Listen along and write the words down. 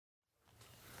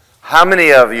How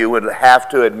many of you would have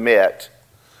to admit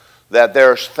that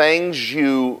there's things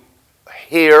you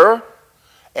hear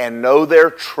and know they're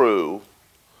true,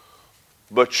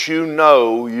 but you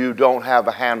know you don't have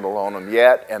a handle on them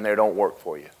yet and they don't work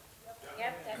for you?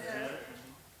 Yep, that's right.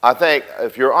 I think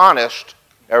if you're honest,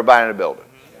 everybody in the building.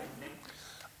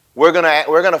 We're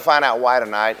gonna find out why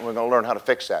tonight, and we're going to learn how to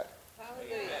fix that.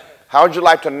 How would you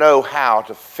like to know how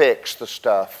to fix the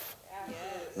stuff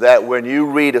that when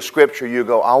you read a scripture, you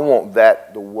go, I want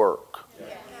that to work?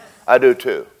 I do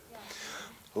too.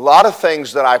 A lot of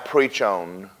things that I preach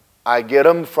on, I get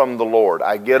them from the Lord.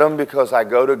 I get them because I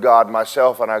go to God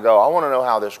myself and I go, I want to know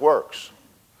how this works.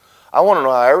 I want to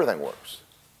know how everything works.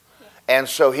 And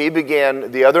so he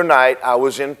began, the other night I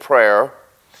was in prayer,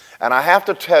 and I have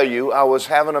to tell you, I was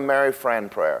having a Mary Fran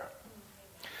prayer.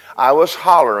 I was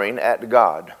hollering at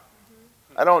God.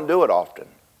 I don't do it often.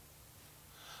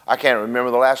 I can't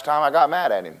remember the last time I got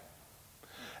mad at him.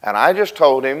 And I just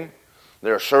told him,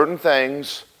 there are certain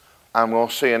things I'm going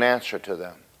to see an answer to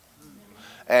them.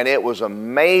 And it was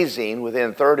amazing,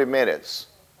 within 30 minutes,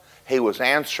 he was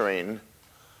answering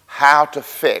how to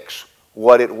fix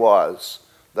what it was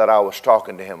that I was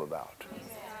talking to him about.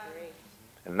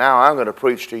 And now I'm going to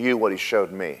preach to you what he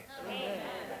showed me.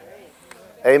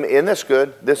 Amen. Isn't this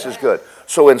good? This is good.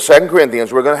 So in 2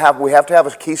 Corinthians, we have to have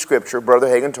a key scripture. Brother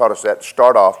Hagin taught us that to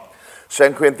start off.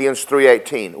 2 Corinthians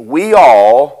 3:18. We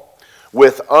all,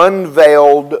 with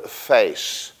unveiled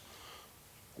face.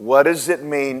 What does it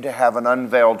mean to have an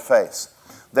unveiled face?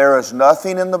 There is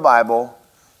nothing in the Bible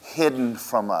hidden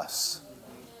from us.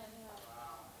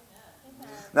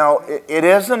 Now, it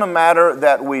isn't a matter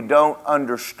that we don't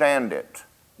understand it.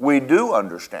 We do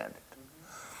understand it.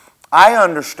 I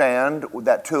understand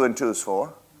that 2 and 2 is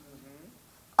 4.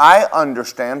 I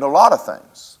understand a lot of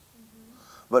things.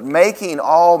 But making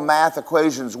all math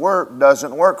equations work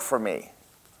doesn't work for me.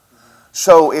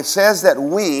 So it says that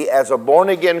we, as a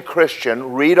born-again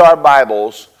Christian, read our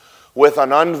Bibles with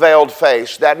an unveiled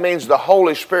face. That means the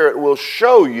Holy Spirit will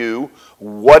show you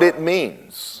what it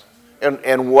means. And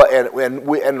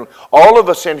all of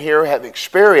us in here have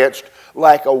experienced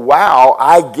like a wow,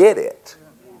 I get it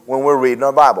when we're reading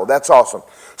our Bible. That's awesome.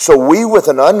 So we, with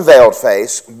an unveiled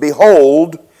face,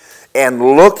 behold, and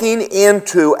looking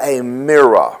into a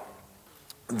mirror,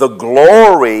 the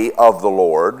glory of the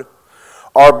Lord,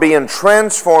 are being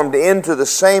transformed into the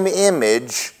same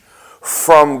image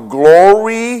from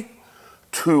glory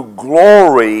to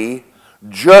glory,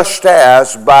 just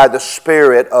as by the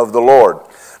Spirit of the Lord.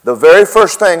 The very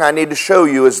first thing I need to show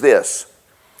you is this.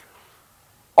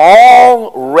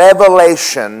 All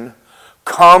revelation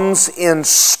comes in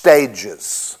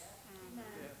stages.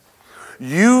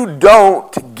 You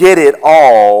don't get it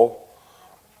all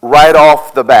right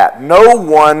off the bat. No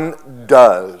one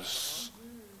does.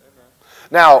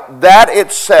 Now, that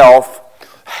itself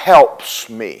helps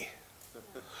me.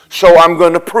 So I'm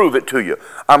going to prove it to you.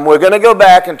 We're going to go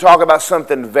back and talk about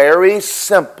something very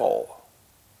simple.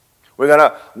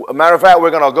 Matter of fact, we're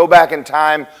going to go back in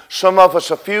time, some of us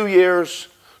a few years,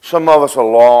 some of us a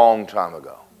long time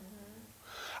ago.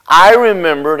 I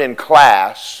remembered in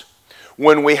class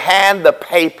when we had the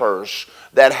papers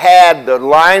that had the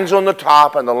lines on the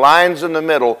top and the lines in the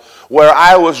middle, where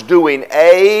I was doing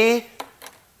A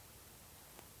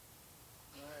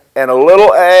and a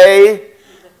little A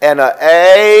and an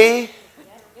A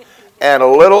and a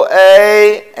little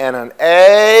A and an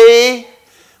A.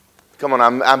 Come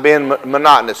on, I'm being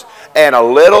monotonous. And a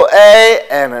little A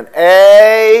and an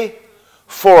A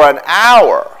for an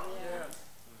hour.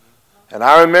 And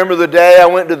I remember the day I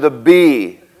went to the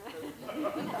B.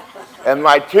 And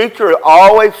my teacher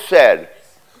always said,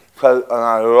 because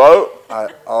I wrote, I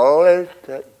always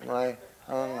took my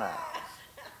tongue out.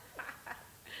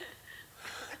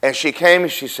 And she came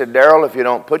and she said, Darrell, if you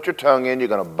don't put your tongue in, you're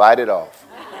going to bite it off.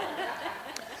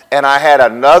 And I had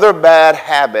another bad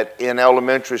habit in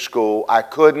elementary school. I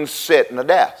couldn't sit in a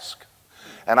desk.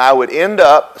 And I would end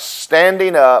up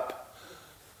standing up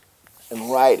and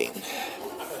writing.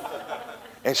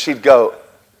 And she'd go,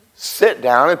 sit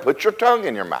down and put your tongue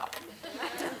in your mouth.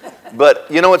 But,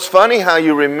 you know, it's funny how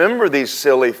you remember these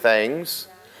silly things.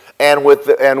 And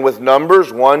with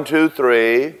numbers 1, 2,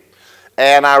 3.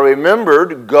 And I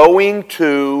remembered going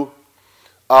to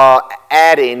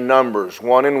adding numbers,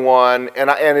 1 and 1.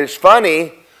 And it's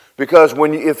funny because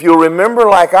if you remember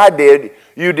like I did,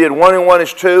 you did 1 and 1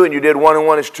 is 2, and you did 1 and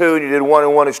 1 is 2, and you did 1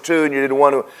 and 1 is 2, and you did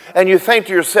 1 and you think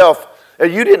to yourself,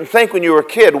 you didn't think when you were a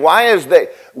kid, why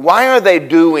are they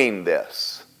doing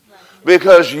this?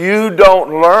 Because you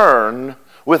don't learn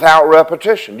without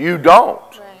repetition. You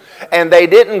don't. And they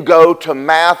didn't go to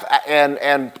math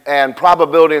and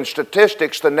probability and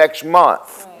statistics the next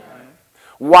month.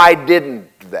 Why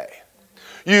didn't they?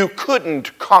 You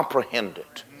couldn't comprehend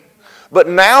it. But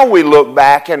now we look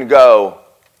back and go,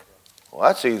 well,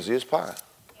 that's easy as pie.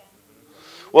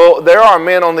 Well, there are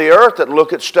men on the earth that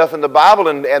look at stuff in the Bible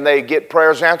and they get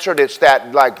prayers answered. It's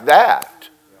that like that.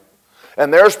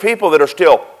 And there's people that are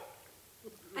still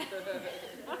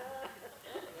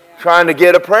trying to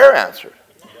get a prayer answered.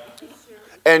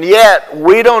 And yet,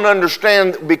 we don't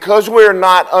understand, because we're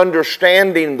not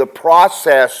understanding the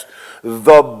process,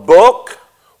 the book,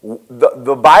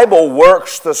 the Bible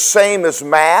works the same as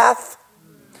math.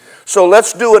 So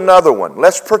let's do another one.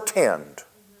 Let's pretend.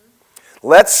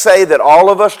 Let's say that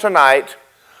all of us tonight,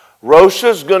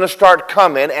 Rosa's going to start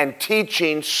coming and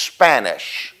teaching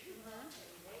Spanish.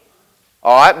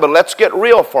 All right, but let's get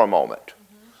real for a moment.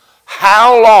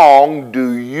 How long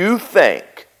do you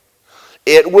think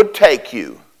it would take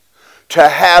you to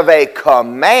have a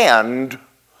command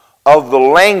of the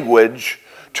language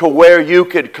to where you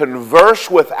could converse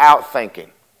without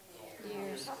thinking?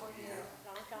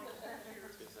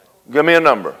 Give me a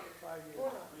number.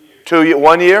 2 years?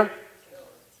 1 year?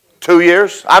 2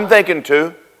 years? I'm thinking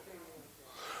 2.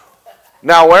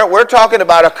 Now, we're talking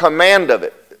about a command of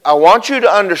it. I want you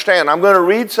to understand, I'm going to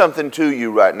read something to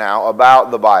you right now about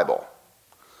the Bible.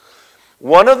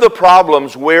 One of the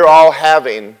problems we're all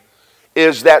having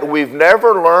is that we've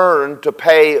never learned to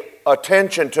pay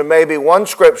attention to maybe one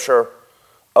scripture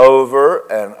over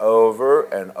and over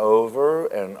and over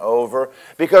and over,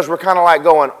 because we're kind of like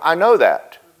going, I know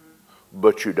that,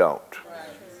 but you don't.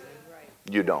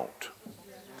 You don't.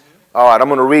 All right, I'm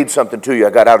going to read something to you I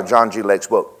got out of John G. Lake's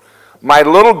book. My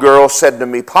little girl said to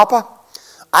me, Papa,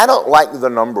 I don't like the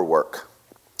number work.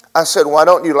 I said, why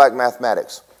don't you like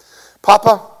mathematics?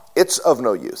 Papa, it's of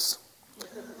no use.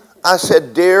 I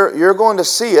said, dear, you're going to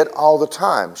see it all the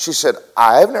time. She said,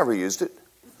 I've never used it.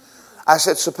 I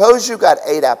said, suppose you got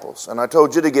 8 apples, and I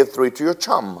told you to give 3 to your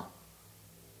chum.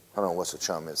 I don't know what a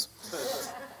chum is.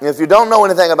 If you don't know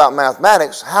anything about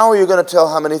mathematics, how are you going to tell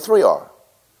how many 3 are?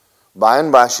 By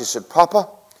and by, she said, Papa,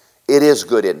 it is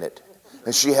good, isn't it?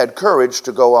 And she had courage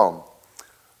to go on.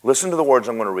 Listen to the words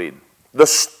I'm going to read. The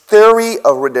theory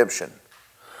of redemption.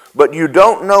 But you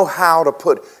don't know how to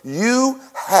put. You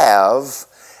have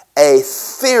a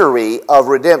theory of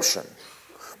redemption,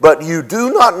 but you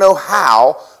do not know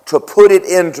how to put it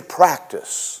into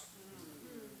practice.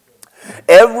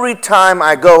 Every time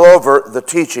I go over the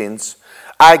teachings,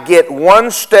 I get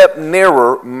one step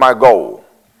nearer my goal.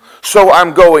 So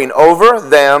I'm going over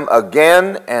them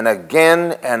again and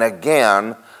again and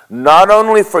again, not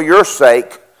only for your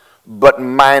sake, but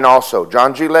mine also.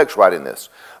 John G. Lake's writing this.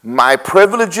 My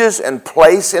privileges and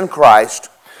place in Christ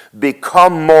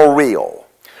become more real.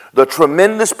 The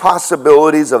tremendous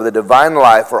possibilities of the divine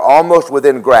life are almost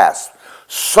within grasp.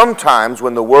 Sometimes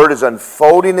when the Word is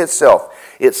unfolding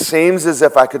itself, it seems as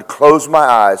if I could close my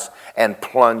eyes and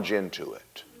plunge into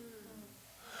it.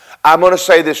 I'm going to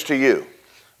say this to you.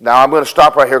 Now I'm going to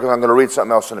stop right here because I'm going to read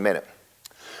something else in a minute.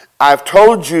 I've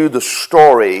told you the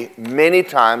story many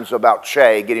times about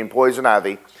Che getting poison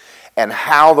ivy and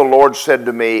how the Lord said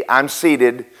to me, I'm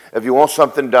seated. If you want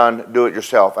something done, do it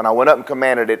yourself. And I went up and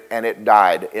commanded it, and it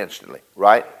died instantly,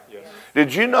 right? Yes.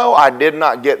 Did you know I did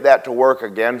not get that to work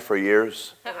again for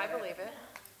years? I believe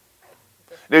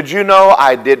it. Did you know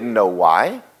I didn't know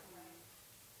why?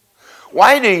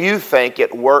 Why do you think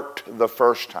it worked the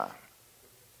first time?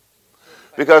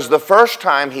 Because the first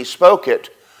time he spoke it,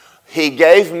 he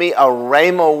gave me a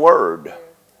rhema word.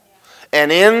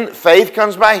 And in faith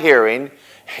comes by hearing,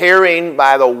 hearing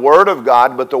by the word of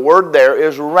God, but the word there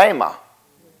is rhema,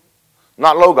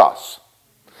 not logos.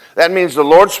 That means the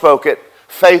Lord spoke it,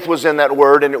 faith was in that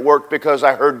word, and it worked because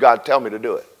I heard God tell me to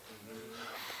do it.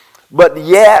 But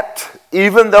yet,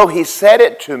 even though he said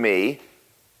it to me,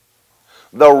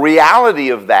 the reality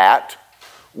of that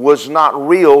was not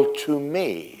real to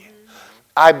me.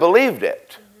 I believed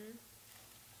it.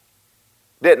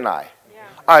 Didn't I? Yeah.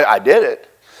 I did it.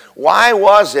 Why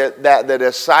was it that the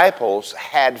disciples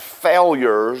had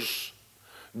failures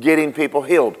getting people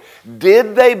healed?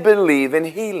 Did they believe in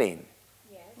healing?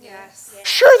 Yes.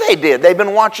 Sure they did. They've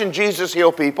been watching Jesus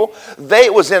heal people.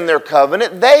 It was in their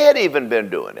covenant. They had even been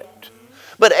doing it.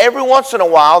 But every once in a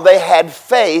while they had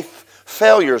faith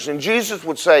failures. And Jesus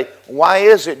would say, why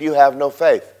is it you have no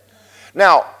faith?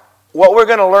 Now, what we're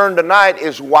going to learn tonight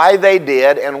is why they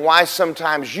did and why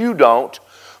sometimes you don't.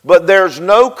 But there's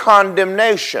no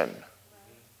condemnation.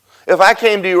 If I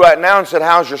came to you right now and said,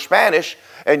 how's your Spanish?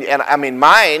 And I mean,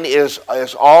 mine is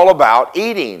all about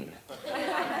eating.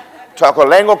 Taco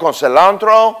lengua con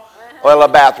cilantro O la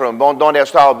bathroom. ¿Dónde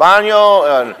está el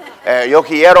baño? Yo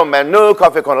quiero menú,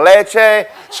 café con leche.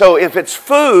 So if it's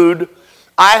food,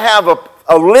 I have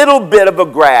a little bit of a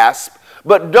grasp,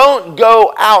 but don't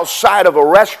go outside of a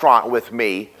restaurant with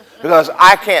me because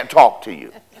I can't talk to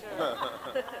you.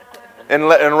 And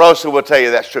Rosa will tell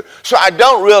you that's true. So I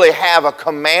don't really have a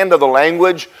command of the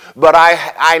language, but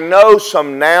I know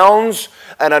some nouns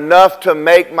and enough to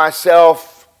make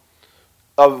myself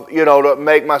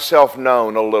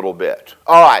known a little bit.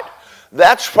 All right.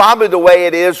 That's probably the way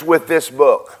it is with this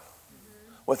book.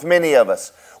 With many of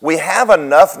us. We have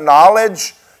enough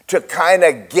knowledge to kind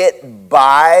of get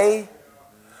by.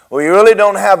 We really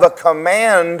don't have a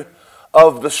command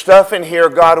of the stuff in here.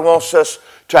 God wants us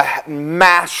to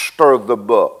master the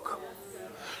book.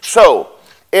 So,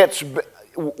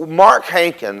 Mark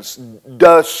Hankins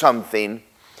does something,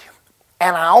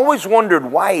 and I always wondered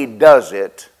why he does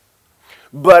it,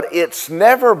 but it's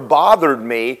never bothered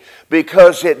me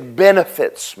because it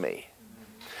benefits me.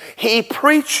 He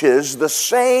preaches the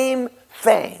same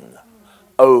thing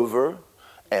over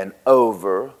and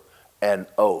over and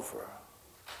over.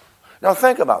 Now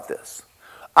think about this.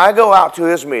 I go out to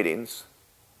his meetings.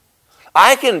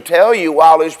 I can tell you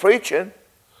while he's preaching,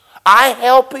 I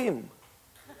help him.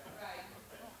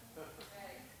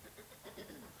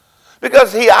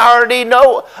 Because I already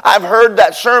know, I've heard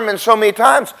that sermon so many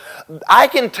times, I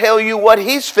can tell you what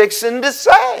he's fixing to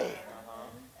say.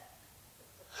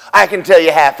 I can tell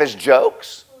you half his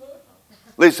jokes.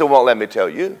 Lisa won't let me tell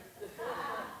you.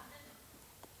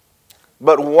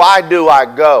 But why do I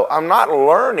go? I'm not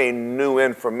learning new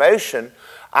information.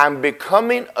 I'm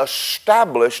becoming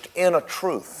established in a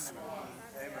truth.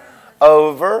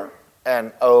 Over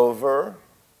and over.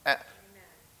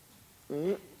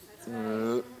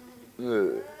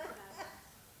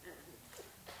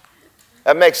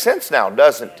 That makes sense now,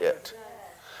 doesn't it?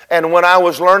 And when I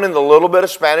was learning the little bit of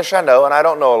Spanish I know, and I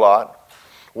don't know a lot,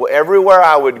 well, everywhere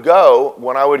I would go,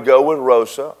 when I would go with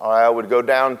Rosa, or I would go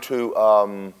down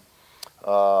to,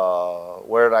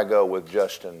 where did I go with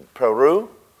Justin? Peru.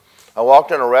 I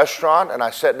walked in a restaurant, and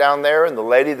I sat down there, and the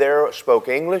lady there spoke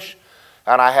English,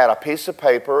 and I had a piece of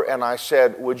paper, and I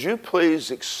said, would you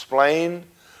please explain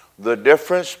the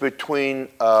difference between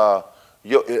la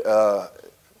cuenta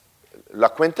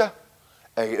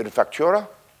and factura?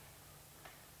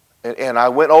 And I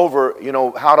went over,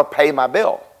 how to pay my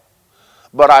bill.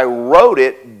 But I wrote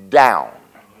it down.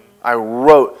 I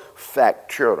wrote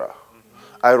factura.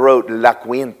 I wrote la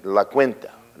cuenta.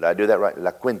 Did I do that right?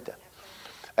 La cuenta.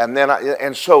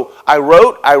 And so I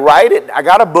write it. I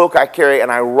got a book I carry,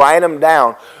 and I write them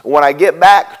down. When I get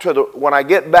back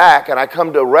and I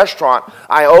come to a restaurant,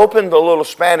 I open the little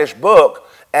Spanish book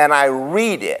and I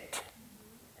read it.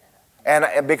 And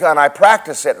I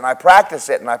practice it, and I practice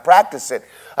it, and I practice it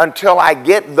until I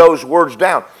get those words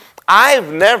down.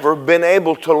 I've never been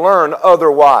able to learn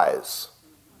otherwise.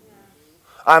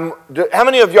 How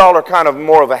many of y'all are kind of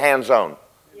more of a hands-on?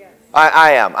 Yes.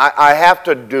 I am. I have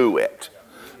to do it.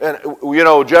 And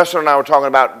Justin and I were talking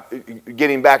about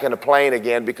getting back in a plane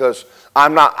again because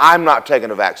I'm not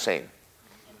taking a vaccine.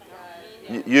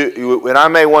 And I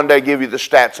may one day give you the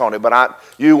stats on it, but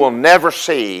you will never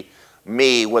see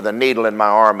me with a needle in my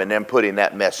arm and then putting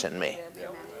that mess in me.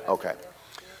 Okay.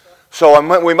 So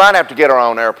we might have to get our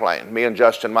own airplane. Me and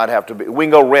Justin might have to we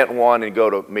can go rent one and go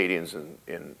to meetings,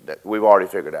 and we've already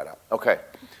figured that out. Okay.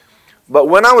 But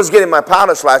when I was getting my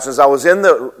pilot's license, I was in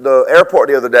the airport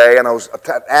the other day, and I was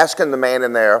asking the man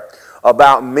in there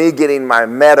about me getting my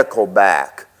medical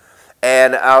back.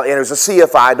 And it was a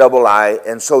CFI II,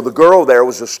 and so the girl there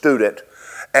was a student.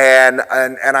 And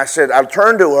I said, I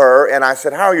turned to her and I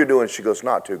said, how are you doing? She goes,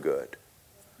 not too good.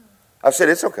 I said,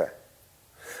 it's okay.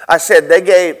 I said,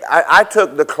 I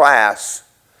took the class,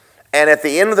 and at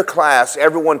the end of the class,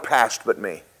 everyone passed but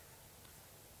me.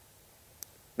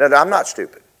 Now, I'm not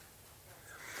stupid.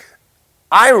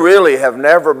 I really have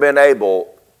never been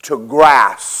able to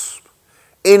grasp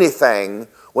anything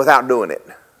without doing it.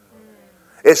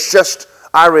 It's just,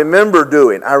 I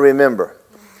remember.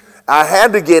 I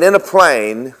had to get in a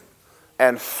plane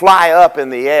and fly up in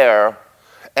the air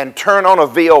and turn on a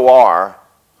VOR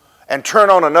and turn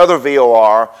on another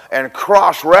VOR and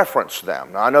cross-reference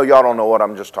them. Now, I know y'all don't know what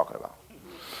I'm just talking about.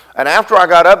 And after I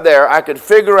got up there, I could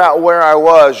figure out where I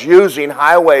was using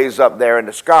highways up there in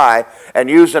the sky and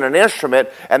using an instrument.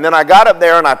 And then I got up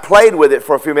there and I played with it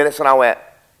for a few minutes and I went,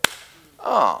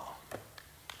 oh,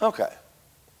 okay.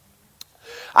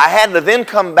 I had to then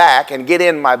come back and get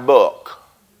in my book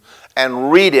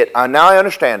and read it. Now I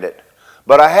understand it.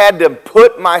 But I had to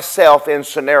put myself in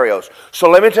scenarios. So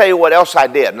let me tell you what else I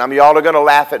did. And y'all are going to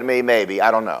laugh at me maybe.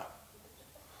 I don't know.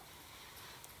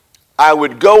 I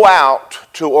would go out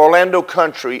to Orlando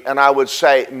Country and I would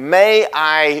say, may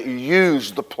I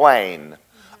use the plane?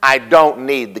 I don't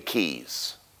need the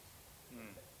keys.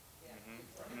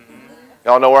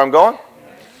 Y'all know where I'm going?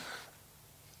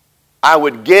 I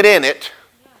would get in it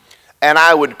and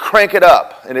I would crank it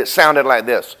up and it sounded like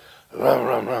this. Rum,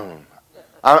 rum, rum.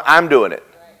 I'm doing it.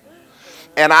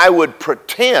 And I would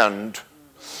pretend,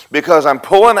 because I'm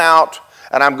pulling out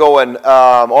and I'm going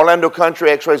Orlando Country,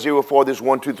 X-ray 04, this is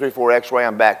 1234 X-ray,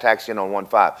 I'm back taxiing on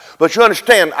 15. But you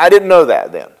understand, I didn't know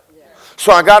that then.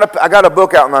 So I got a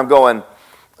book out and I'm going,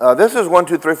 this is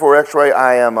 1234 X-ray,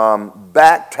 I am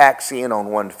back taxiing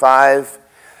on 15.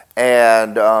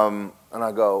 And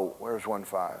I go, where's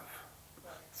 15?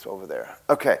 It's over there.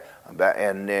 Okay, I'm back,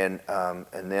 and then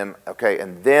okay,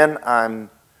 and then I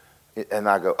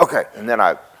go, okay, and then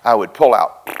I would pull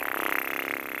out.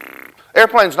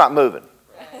 Airplane's not moving,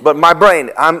 but my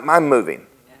brain, I'm moving.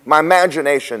 My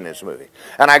imagination is moving.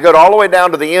 And I go all the way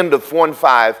down to the end of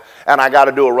 15, and I got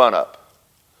to do a run-up.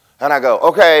 And I go,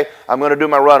 okay, I'm going to do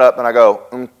my run-up, and I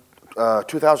go,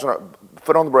 2,000,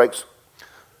 foot on the brakes,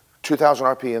 2,000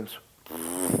 RPMs,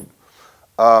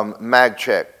 mag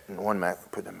check, one mag,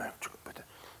 put the mag,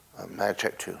 mag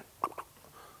check 2,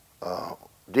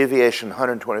 deviation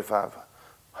 125,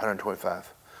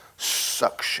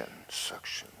 suction,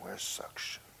 where's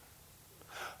suction?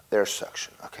 There's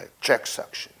suction, okay, check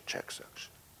suction.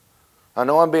 I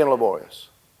know I'm being laborious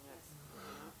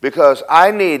because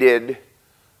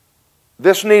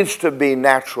this needs to be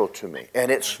natural to me, and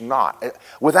it's not.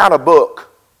 Without a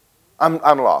book, I'm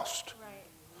lost.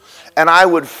 And I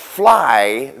would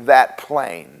fly that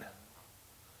plane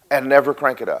and never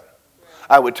crank it up.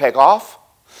 I would take off.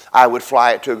 I would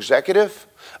fly it to executive.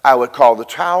 I would call the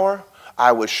tower.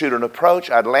 I would shoot an approach.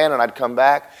 I'd land and I'd come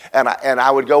back. And I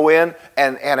would go in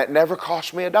and it never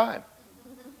cost me a dime.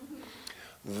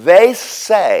 They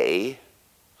say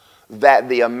that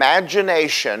the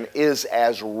imagination is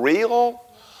as real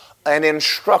an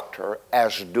instructor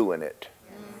as doing it.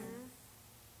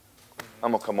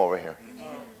 I'm going to come over here.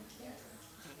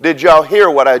 Did y'all hear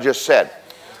what I just said?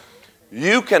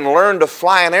 You can learn to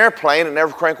fly an airplane and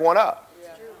never crank one up.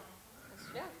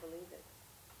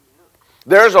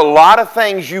 There's a lot of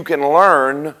things you can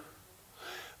learn.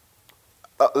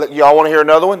 Y'all want to hear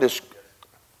another one?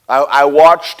 I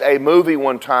watched a movie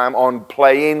one time on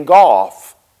playing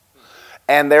golf.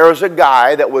 And there was a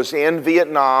guy that was in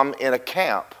Vietnam in a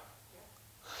camp.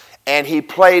 And he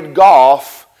played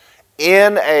golf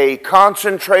in a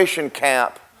concentration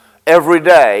camp every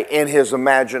day in his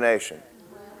imagination.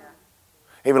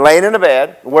 He was laying in the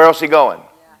bed. Where else he going?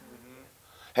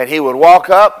 And he would walk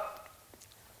up,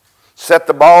 set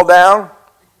the ball down,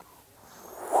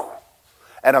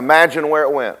 and imagine where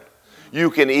it went. You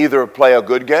can either play a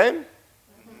good game,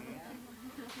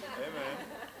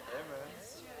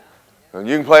 and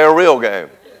you can play a real game.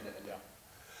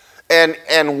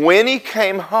 And when he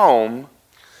came home,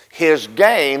 his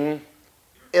game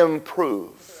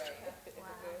improved.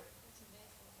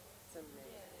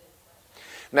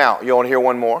 Now, you want to hear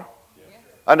one more?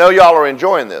 I know y'all are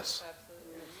enjoying this.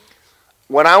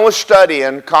 When I was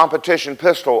studying competition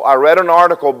pistol, I read an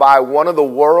article by one of the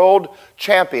world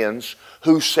champions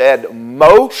who said,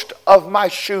 most of my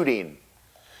shooting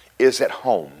is at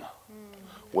home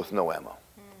with no ammo.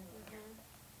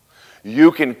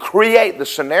 You can create the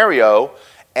scenario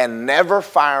and never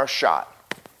fire a shot.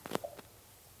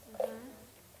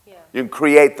 You can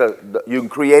create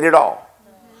it all.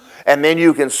 And then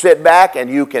you can sit back and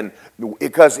you can,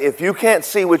 because if you can't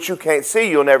see what you can't see,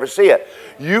 you'll never see it.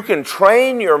 You can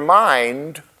train your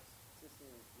mind,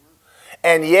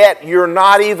 and yet you're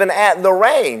not even at the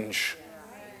range.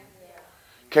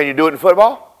 Can you do it in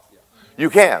football?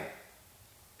 You can.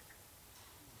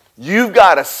 You've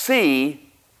got to see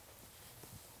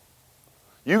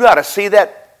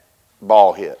that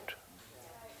ball hit.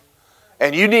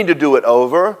 And you need to do it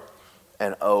over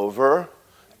and over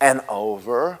and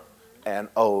over and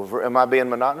over. Am I being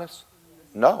monotonous?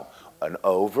 No. And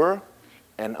over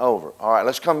and over. All right,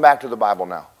 let's come back to the Bible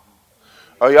now.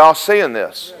 Are y'all seeing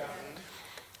this?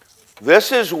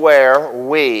 This is where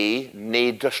we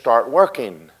need to start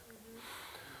working.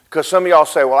 Because some of y'all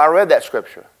say, well, I read that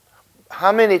scripture.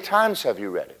 How many times have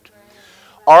you read it?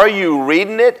 Are you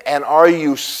reading it and are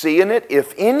you seeing it?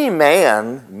 If any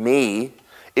man, me,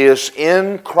 is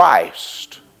in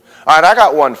Christ. All right, I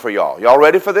got one for y'all. Y'all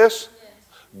ready for this?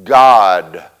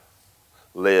 God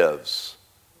lives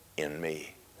in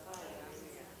me.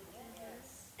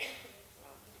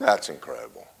 That's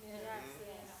incredible.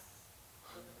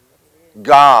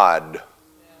 God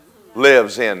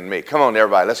lives in me. Come on,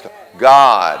 everybody, let's go.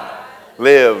 God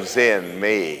lives in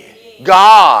me.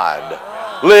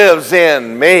 God lives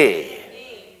in me.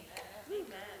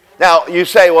 Now, you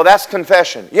say, well, that's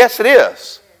confession. Yes, it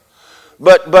is.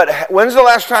 But when's the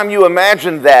last time you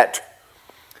imagined that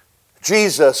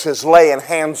Jesus is laying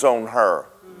hands on her?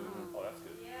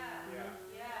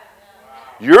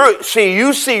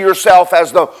 You see yourself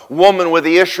as the woman with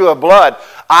the issue of blood.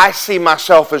 I see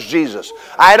myself as Jesus.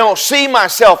 I don't see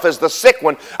myself as the sick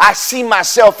one. I see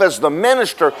myself as the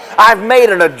minister. I've made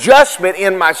an adjustment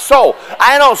in my soul.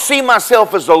 I don't see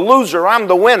myself as the loser. I'm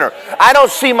the winner. I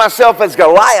don't see myself as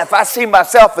Goliath. I see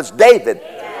myself as David.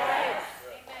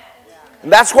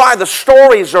 And that's why the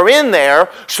stories are in there,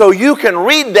 so you can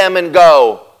read them and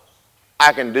go,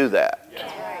 I can do that.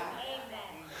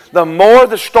 The more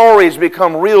the stories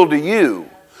become real to you,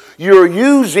 you're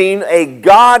using a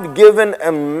God-given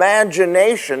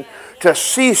imagination to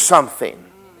see something.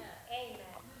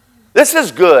 This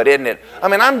is good, isn't it? I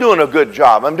mean, I'm doing a good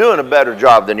job. I'm doing a better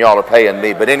job than y'all are paying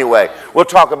me. But anyway, we'll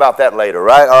talk about that later,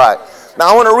 right? All right.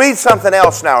 Now, I want to read something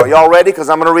else now. Are y'all ready? Because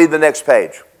I'm going to read the next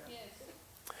page.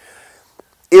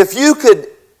 If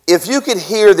you could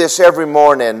hear this every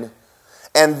morning,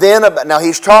 and then, now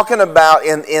he's talking about,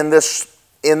 in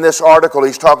this article,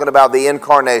 he's talking about the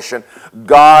incarnation.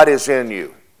 God is in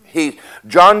you.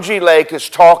 John G. Lake is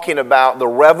talking about the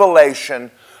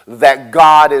revelation that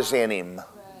God is in him.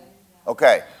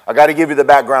 Okay, I got to give you the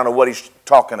background of what he's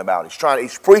talking about.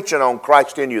 He's preaching on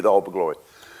Christ in you, the hope of glory.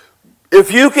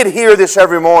 If you could hear this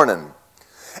every morning,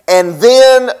 and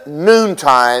then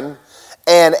noontime,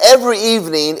 and every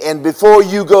evening, and before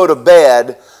you go to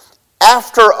bed,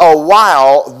 after a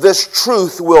while, this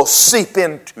truth will seep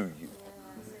into you.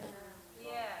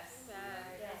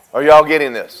 Are y'all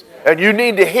getting this? And you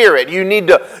need to hear it. You need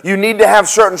to have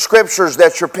certain scriptures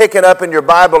that you're picking up in your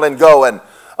Bible and going,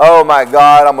 oh my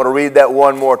God, I'm going to read that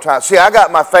one more time. See, I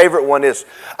got my favorite one is,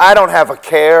 I don't have a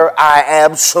care. I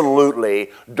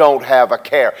absolutely don't have a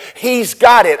care. He's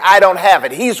got it. I don't have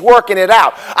it. He's working it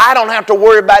out. I don't have to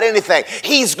worry about anything.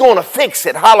 He's going to fix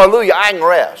it. Hallelujah. I can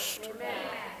rest.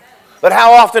 But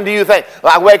how often do you think,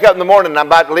 I wake up in the morning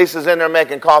and Lisa's in there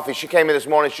making coffee. She came in this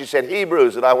morning, she said, he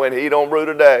brews it. I went, he don't brew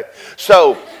today.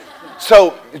 So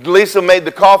Lisa made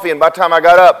the coffee, and by the time I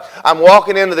got up, I'm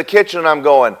walking into the kitchen and I'm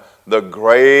going, the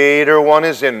greater one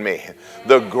is in me.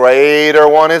 The greater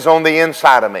one is on the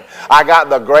inside of me. I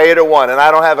got the greater one, and I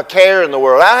don't have a care in the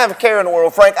world. I don't have a care in the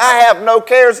world, Frank. I have no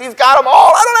cares. He's got them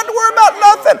all. I don't have to worry about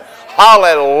nothing.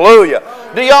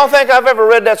 Hallelujah. Do y'all think I've ever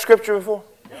read that scripture before?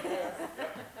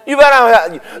 But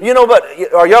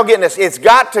are y'all getting this? It's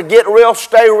got to get real,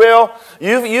 stay real.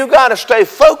 You got to stay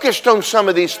focused on some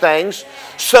of these things,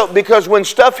 because when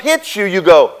stuff hits you, you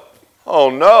go,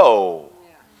 oh no.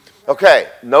 Okay,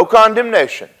 no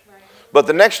condemnation. But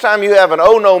the next time you have an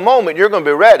oh no moment, you're going to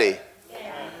be ready.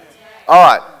 All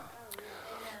right.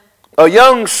 A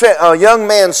young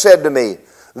man said to me,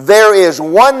 there is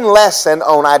one lesson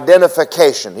on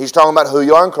identification. He's talking about who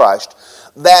you are in Christ.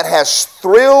 That has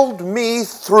thrilled me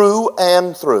through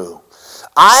and through.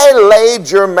 I laid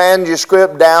your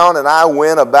manuscript down and I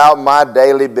went about my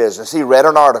daily business. He read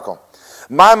an article.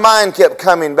 My mind kept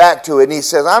coming back to it, and he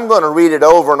says, I'm going to read it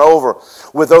over and over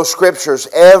with those scriptures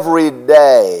every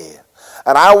day.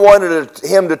 And I wanted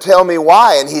him to tell me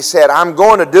why, and he said, I'm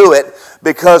going to do it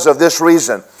because of this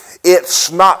reason. It's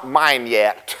not mine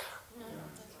yet.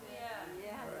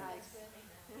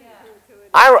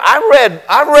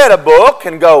 I read a book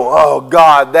and go, oh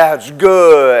God, that's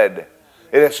good.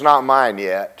 And it's not mine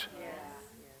yet.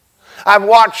 I've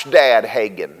watched Dad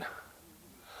Hagin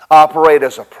operate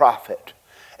as a prophet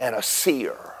and a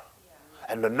seer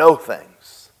and to know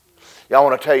things. I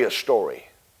want to tell you a story,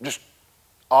 just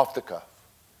off the cuff,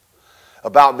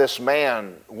 about this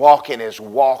man walking his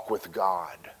walk with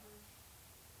God.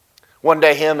 One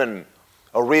day him and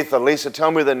Aretha, Lisa,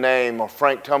 tell me the name, or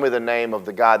Frank, tell me the name of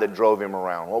the guy that drove him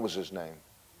around. What was his name?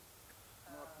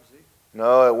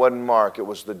 No, it wasn't Mark. It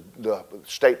was the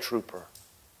state trooper.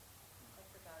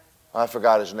 I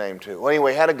forgot his name too. Well,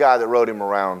 anyway, he had a guy that rode him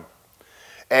around.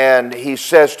 And he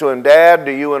says to him, Dad,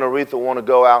 do you and Aretha want to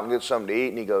go out and get something to eat?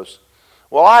 And he goes,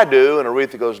 well, I do. And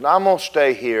Aretha goes, no, I'm going to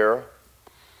stay here.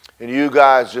 And you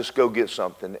guys just go get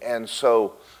something. And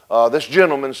so this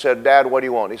gentleman said, Dad, what do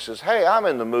you want? He says, hey, I'm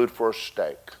in the mood for a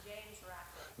steak.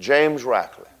 James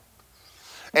Rackley.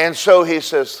 And so he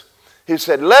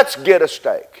said, let's get a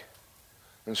steak.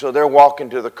 And so they're walking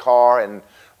to the car, and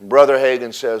Brother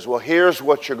Hagin says, well, here's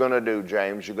what you're going to do,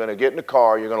 James. You're going to get in the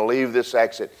car. You're going to leave this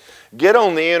exit. Get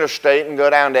on the interstate and go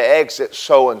down to exit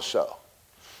so-and-so.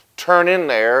 Turn in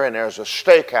there, and there's a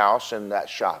steakhouse in that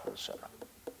shopping center.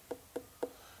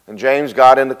 And James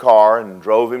got in the car and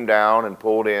drove him down and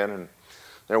pulled in. And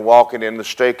They're walking in the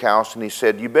steakhouse, and he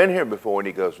said, "You been here before?" And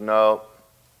he goes, "No."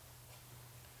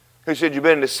 He said, "You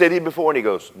been in the city before?" And he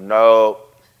goes, "No."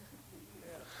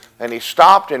 And he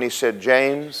stopped and he said,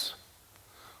 "James,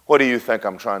 what do you think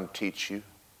I'm trying to teach you?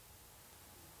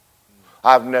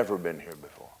 I've never been here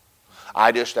before.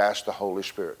 I just asked the Holy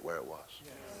Spirit where it was."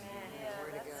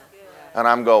 And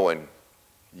I'm going,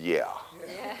 yeah.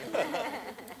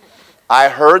 I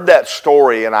heard that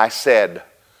story and I said,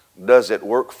 "Does it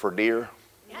work for deer?"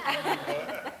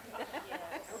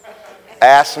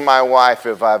 Ask my wife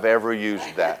if I've ever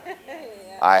used that.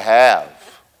 I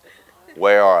have.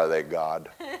 Where are they, God?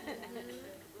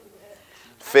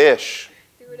 Fish.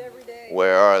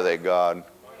 Where are they, God?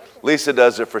 Lisa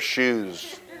does it for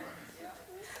shoes.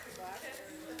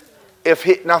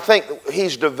 Now think,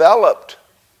 he's developed.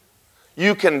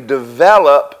 You can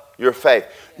develop your faith.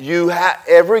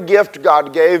 Every gift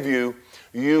God gave you,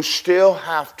 you still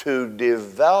have to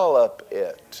develop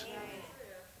it.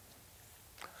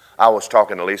 I was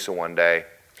talking to Lisa one day,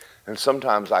 and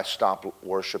sometimes I stop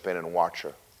worshiping and watch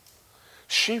her.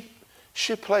 She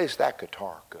plays that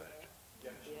guitar good.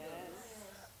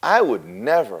 I would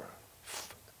never.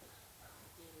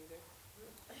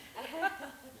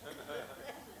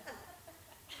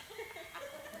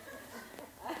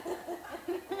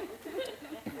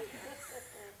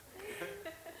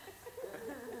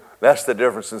 That's the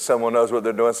difference in someone knows what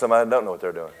they're doing, somebody don't know what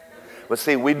they're doing. But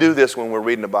see, we do this when we're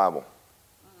reading the Bible.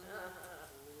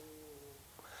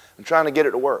 I'm trying to get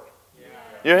it to work.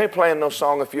 You ain't playing no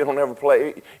song if you don't ever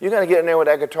play. You're going to get in there with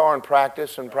that guitar and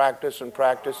practice and practice and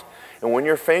practice. And when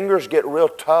your fingers get real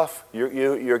tough,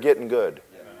 you're getting good.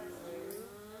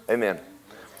 Amen.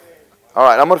 All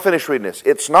right, I'm going to finish reading this.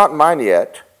 It's not mine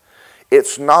yet.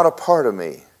 It's not a part of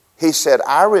me. He said,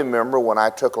 I remember when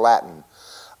I took Latin.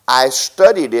 I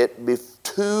studied it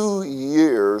 2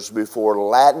 years before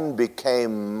Latin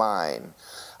became mine.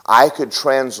 I could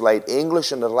translate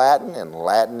English into Latin and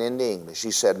Latin into English. He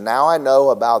said, now I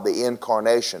know about the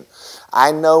incarnation.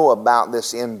 I know about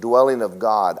this indwelling of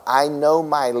God. I know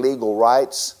my legal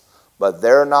rights, but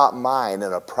they're not mine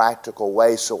in a practical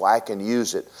way so I can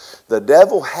use it. The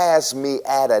devil has me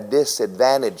at a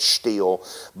disadvantage still,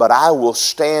 but I will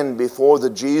stand before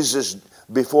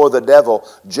the devil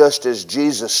just as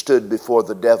Jesus stood before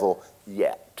the devil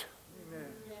yet. Amen.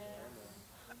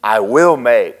 I will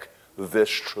make this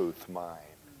truth mine.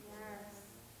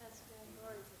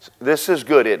 This is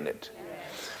good, isn't it?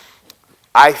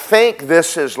 I think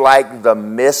this is like the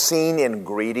missing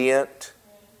ingredient,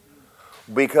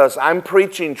 because I'm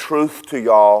preaching truth to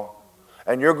y'all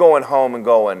and you're going home and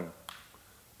going,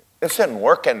 this isn't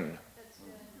working.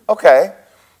 Okay,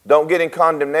 don't get in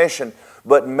condemnation,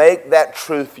 but make that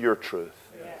truth your truth.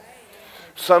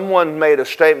 Someone made a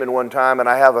statement one time, and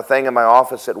I have a thing in my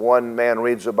office that one man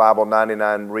reads the Bible,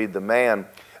 99 read the man.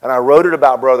 And I wrote it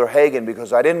about Brother Hagin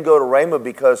because I didn't go to Rhema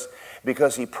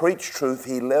because he preached truth,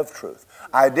 he lived truth.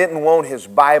 I didn't want his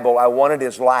Bible, I wanted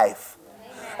his life.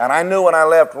 And I knew when I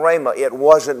left Rhema, it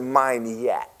wasn't mine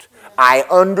yet. I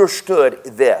understood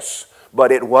this,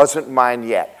 but it wasn't mine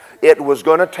yet. It was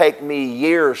going to take me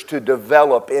years to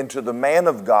develop into the man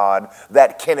of God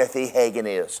that Kenneth E. Hagin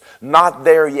is. Not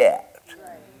there yet.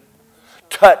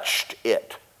 Touched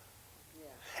it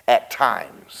at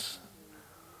times.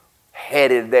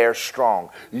 Headed there strong.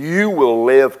 You will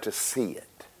live to see it.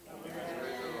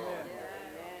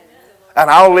 And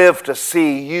I'll live to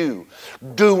see you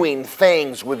doing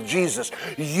things with Jesus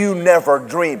you never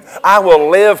dreamed. I will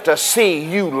live to see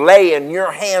you laying your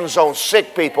hands on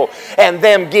sick people and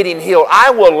them getting healed.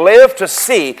 I will live to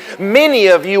see many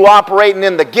of you operating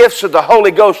in the gifts of the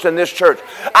Holy Ghost in this church.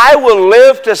 I will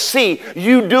live to see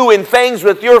you doing things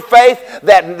with your faith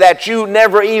that you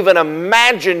never even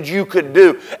imagined you could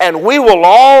do. And we will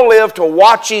all live to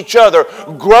watch each other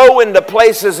grow into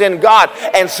places in God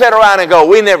and sit around and go,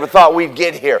 we never thought we'd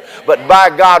get here, but by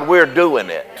God, we're doing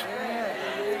it.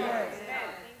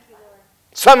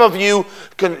 Some of you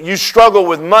struggle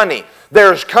with money.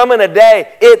 There's coming a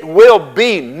day, it will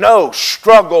be no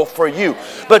struggle for you.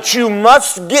 But you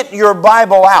must get your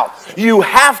Bible out. You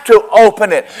have to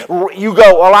open it. You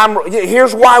go,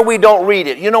 here's why we don't read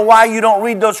it. You know why you don't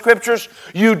read those scriptures?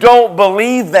 You don't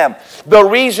believe them. The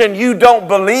reason you don't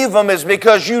believe them is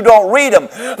because you don't read them.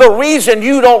 The reason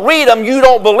you don't read them, you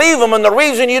don't believe them. And the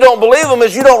reason you don't believe them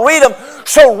is you don't read them.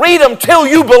 So read them till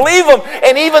you believe them.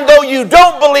 And even though you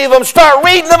don't believe them, start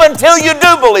reading them until you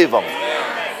do believe them.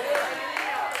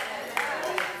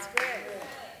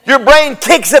 Your brain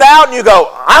kicks it out and you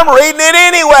go, I'm reading it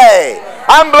anyway.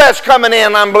 I'm blessed coming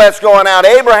in, I'm blessed going out.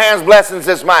 Abraham's blessings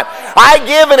is mine. I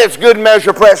give, and it's good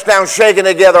measure, pressed down, shaken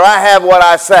together. I have what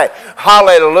I say.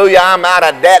 Hallelujah. I'm out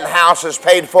of debt and house is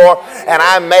paid for, and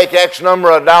I make X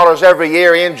number of dollars every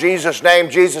year in Jesus' name.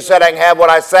 Jesus said I can have what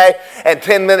I say, and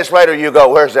 10 minutes later you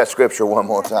go, where's that scripture one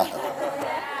more time?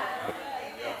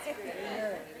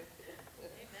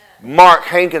 Mark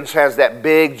Hankins has that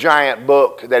big giant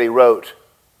book that he wrote.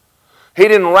 He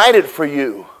didn't write it for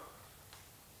you.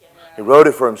 He wrote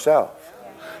it for himself.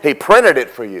 He printed it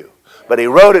for you, but he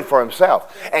wrote it for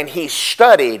himself. And he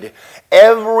studied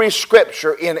every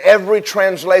scripture in every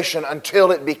translation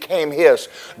until it became his.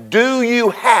 Do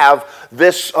you have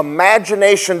this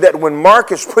imagination that when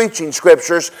Mark is preaching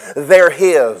scriptures, they're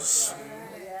his?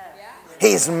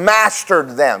 He's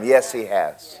mastered them. Yes, he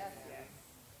has.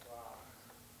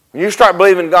 When you start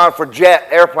believing God for jet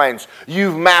airplanes,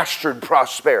 you've mastered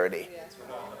prosperity.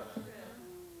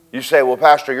 You say, well,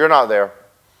 Pastor, you're not there.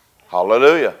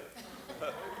 Hallelujah.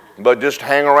 But just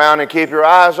hang around and keep your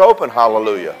eyes open.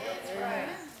 Hallelujah.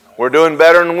 We're doing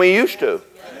better than we used to,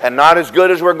 and not as good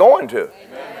as we're going to.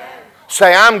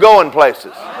 Say, I'm going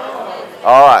places.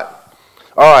 All right.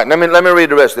 All right, let me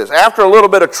read the rest of this. After a little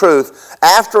bit of truth,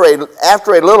 after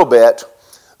a little bit,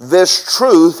 this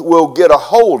truth will get a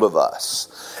hold of us.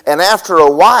 And after a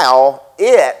while,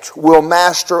 it will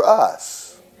master us.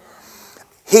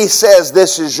 He says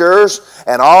this is yours,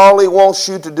 and all he wants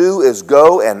you to do is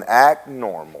go and act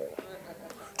normal.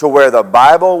 To where the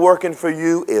Bible working for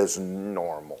you is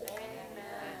normal.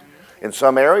 In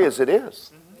some areas it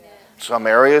is. Some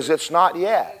areas it's not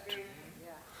yet.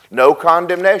 No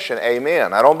condemnation.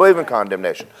 Amen. I don't believe in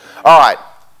condemnation. All right.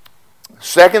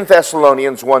 2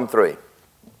 Thessalonians 1:3.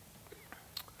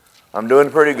 I'm doing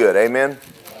pretty good. Amen.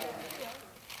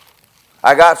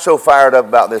 I got so fired up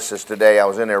about this today, I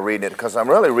was in there reading it, because I'm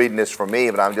really reading this for me,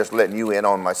 but I'm just letting you in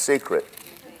on my secret.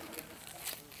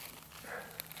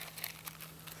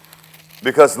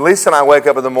 Because Lisa and I wake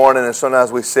up in the morning, and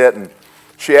sometimes we sit, and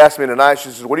she asked me tonight, she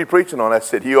says, what are you preaching on? I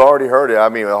said, you already heard it. I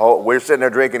mean, we're sitting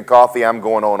there drinking coffee. I'm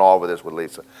going on all of this with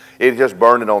Lisa. It just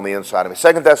burned it on the inside of me.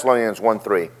 2 Thessalonians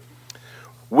 1:3.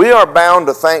 We are bound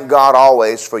to thank God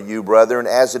always for you, brethren,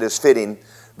 as it is fitting,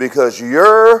 because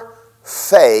your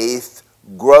faith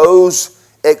grows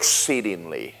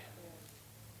exceedingly.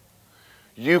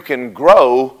 You can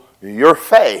grow your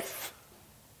faith.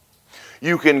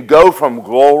 You can go from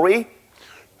glory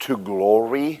to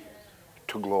glory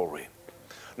to glory.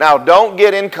 Now, don't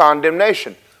get in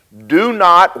condemnation. Do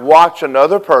not watch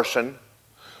another person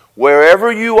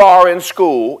wherever you are in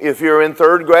school. If you're in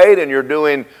third grade and you're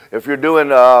doing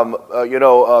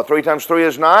 3 times 3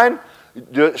 is 9,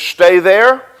 stay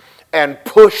there and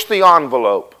push the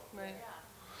envelope.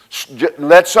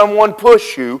 Let someone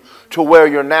push you to where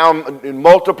you're now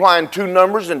multiplying 2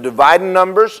 numbers and dividing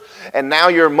numbers, and now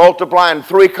you're multiplying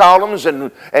 3 columns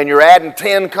and you're adding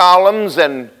 10 columns.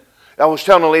 And I was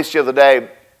telling Elise the other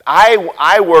day,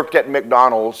 I worked at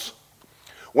McDonald's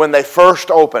when they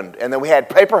first opened, and then we had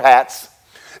paper hats.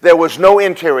 There was no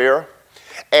interior,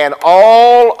 and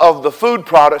all of the food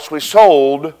products we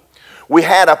sold, we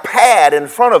had a pad in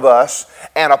front of us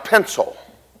and a pencil.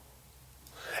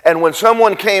 And when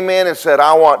someone came in and said,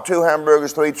 I want 2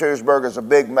 hamburgers, 3 cheeseburgers, a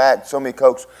Big Mac, so many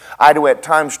Cokes, I went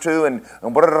times 2 and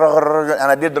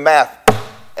I did the math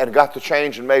and got the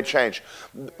change and made change.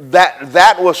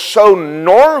 That was so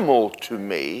normal to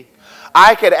me.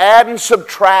 I could add and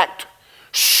subtract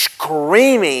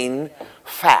screaming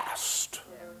fast.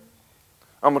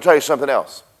 I'm going to tell you something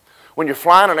else. When you're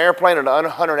flying an airplane at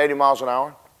 180 miles an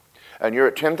hour and you're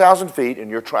at 10,000 feet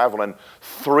and you're traveling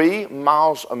 3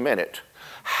 miles a minute,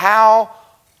 how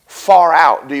far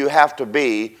out do you have to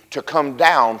be to come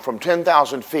down from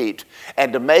 10,000 feet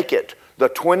and to make it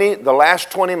the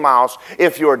last 20 miles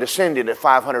if you're descending at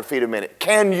 500 feet a minute?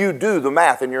 Can you do the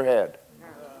math in your head? No.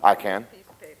 I can.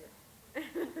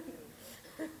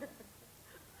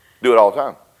 Do it all the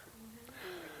time.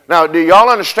 Now, do y'all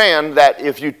understand that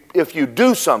if you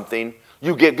do something,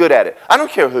 you get good at it? I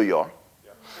don't care who you are.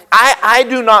 I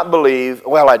do not believe,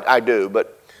 well, I do,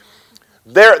 but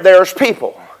there's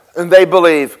people, and they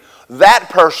believe that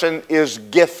person is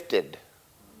gifted.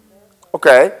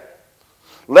 Okay.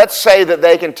 Let's say that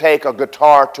they can take a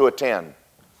guitar to a 10.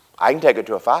 I can take it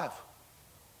to a 5.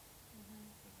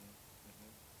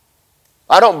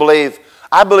 I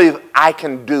believe I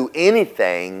can do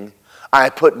anything I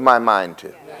put my mind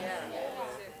to.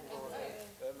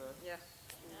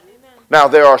 Now,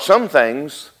 there are some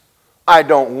things I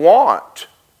don't want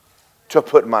to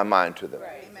put my mind to them.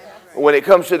 When it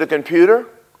comes to the computer,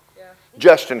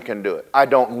 Justin can do it. I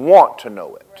don't want to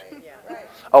know it.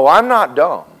 Oh, I'm not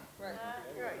dumb.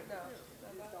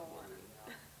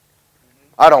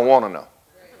 I don't want to know.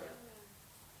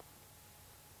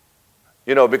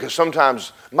 You know, because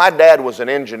sometimes my dad was an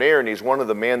engineer, and he's one of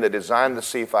the men that designed the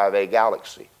C5A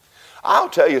Galaxy. I'll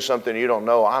tell you something you don't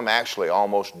know. I'm actually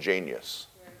almost genius.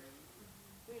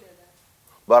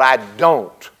 But I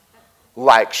don't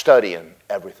like studying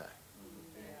everything.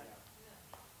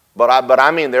 But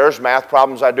I mean, there's math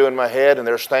problems I do in my head, and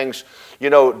there's things, you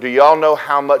know, do y'all know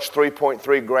how much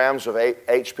 3.3 grams of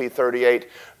HP38,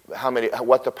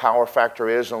 what the power factor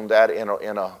is on that in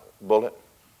a bullet?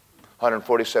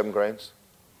 147 grains.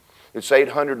 It's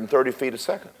 830 feet a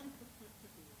second.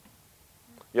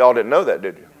 Y'all didn't know that,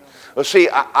 did you? Well, see,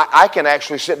 I can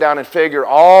actually sit down and figure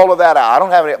all of that out. I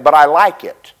don't have any, but I like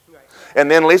it. And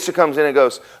then Lisa comes in and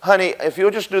goes, honey, if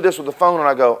you'll just do this with the phone, and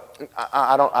I go,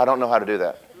 I don't know how to do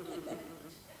that.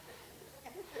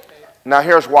 Now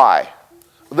here's why.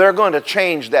 They're going to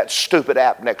change that stupid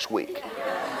app next week.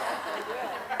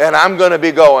 And I'm going to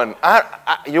be going,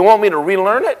 you want me to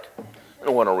relearn it? I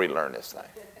don't want to relearn this thing.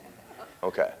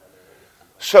 Okay.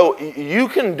 So you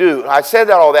can do, I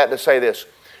said all that to say this,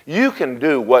 you can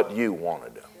do what you want to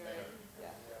do.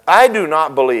 I do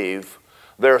not believe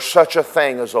there's such a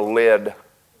thing as a lid.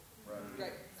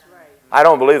 I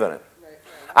don't believe in it.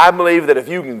 I believe that if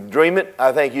you can dream it,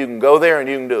 I think you can go there and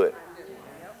you can do it.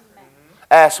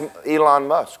 Ask Elon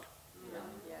Musk.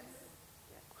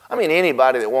 I mean,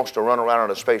 anybody that wants to run around on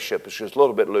a spaceship is just a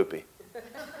little bit loopy.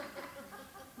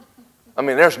 I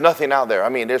mean, there's nothing out there. I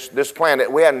mean, this planet,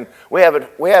 we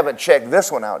haven't checked this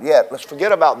one out yet. Let's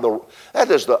forget about that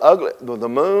is the ugly, the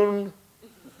moon,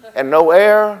 and no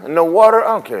air, and no water.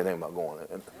 I don't care anything about going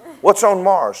there. What's on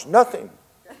Mars? Nothing.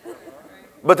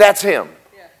 But that's him.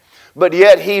 But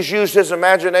yet he's used his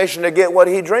imagination to get what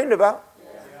he dreamed about.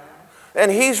 And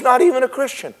he's not even a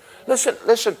Christian.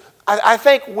 Listen, I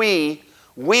think we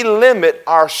limit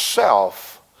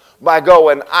ourselves by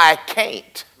going, I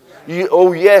can't.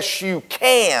 Oh, yes, you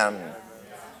can.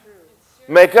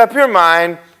 Make up your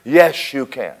mind, yes, you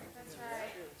can.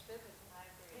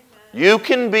 You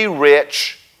can be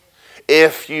rich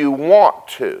if you want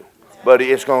to, but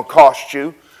it's going to cost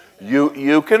you.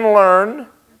 You can learn.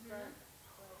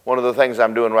 One of the things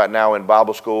I'm doing right now in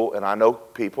Bible school, and I know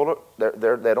people,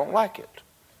 they don't like it.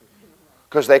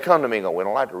 Because they come to me and go, we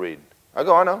don't like to read. I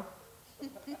go, I know.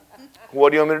 What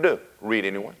do you want me to do? Read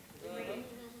anyway.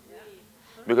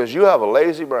 Because you have a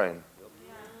lazy brain.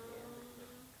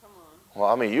 Well,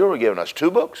 I mean, you were giving us 2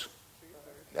 books?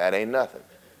 That ain't nothing.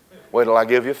 Wait till I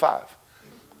give you 5.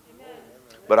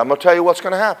 But I'm going to tell you what's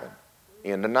going to happen.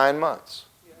 In the 9 months,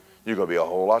 you're going to be a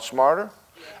whole lot smarter,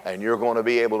 and you're going to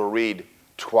be able to read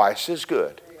twice as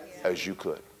good as you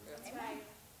could.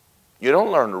 You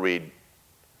don't learn to read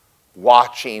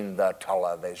watching the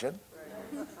television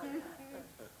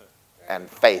and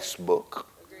Facebook.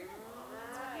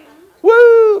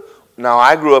 Woo! Now,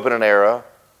 I grew up in an era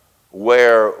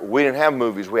where we didn't have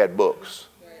movies, we had books.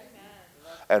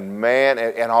 And man,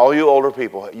 and all you older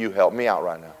people, you help me out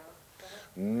right now.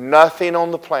 Nothing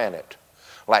on the planet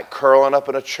like curling up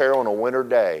in a chair on a winter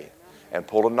day and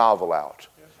pull a novel out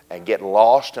and get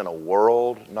lost in a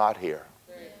world not here.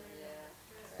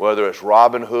 Whether it's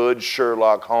Robin Hood,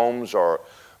 Sherlock Holmes, or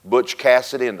Butch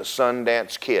Cassidy and the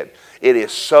Sundance Kid. It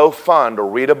is so fun to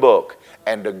read a book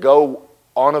and to go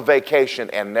on a vacation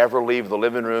and never leave the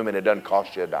living room, and it doesn't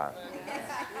cost you a dime.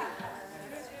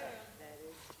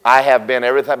 I have been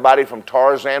everybody from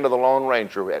Tarzan to the Lone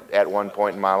Ranger at one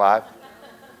point in my life.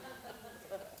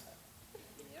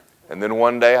 And then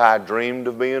one day I dreamed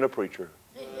of being a preacher.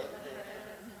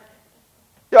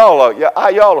 Y'all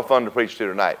are fun to preach to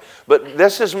tonight. But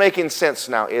this is making sense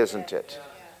now, isn't it?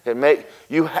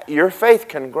 Your faith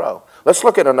can grow. Let's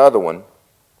look at another one.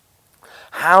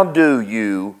 How do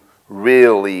you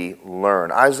really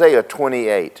learn? Isaiah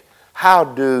 28. How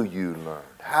do you learn?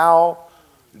 How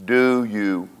do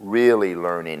you really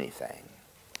learn anything?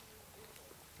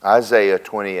 Isaiah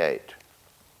 28.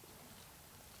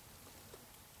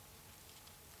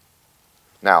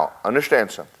 Now,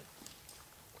 understand something.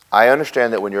 I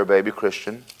understand that when you're a baby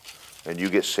Christian and you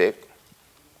get sick,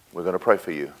 we're going to pray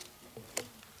for you.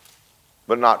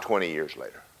 But not 20 years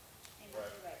later.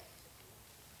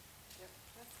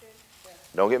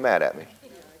 Don't get mad at me.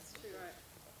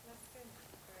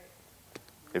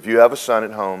 If you have a son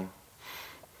at home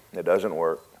that doesn't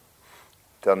work,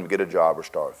 tell him to get a job or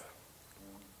starve.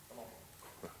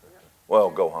 Well,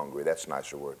 go hungry. That's a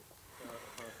nicer word.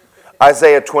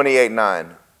 Isaiah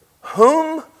 28:9.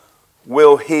 Whom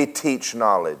will he teach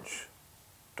knowledge?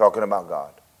 Talking about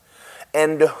God.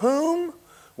 And to whom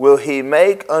will he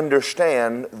make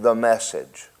understand the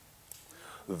message?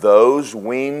 Those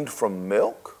weaned from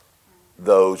milk?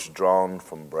 Those drawn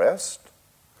from breast?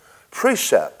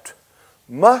 Precept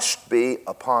must be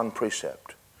upon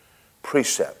precept.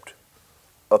 Precept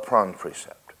upon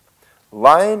precept.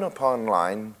 Line upon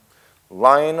line,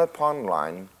 line upon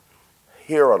line,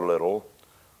 here a little,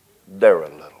 there a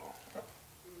little.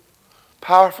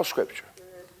 Powerful scripture.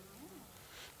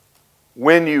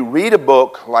 When you read a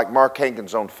book like Mark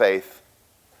Hankins on faith,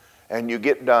 and you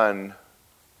get done,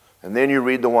 and then you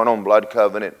read the one on blood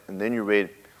covenant, and then you read,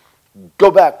 go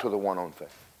back to the one on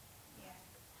faith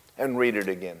and read it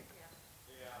again.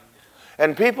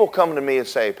 And people come to me and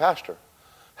say, Pastor,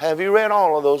 have you read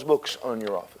all of those books on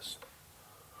your office?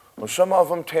 Well, some of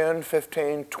them 10,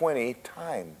 15, 20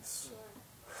 times.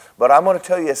 But I'm going to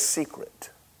tell you a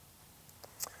secret.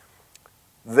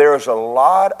 There's a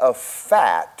lot of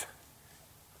fat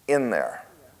in there.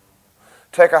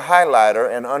 Take a highlighter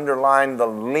and underline the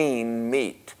lean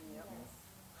meat.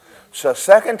 So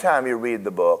second time you read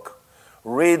the book,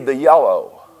 read the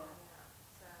yellow.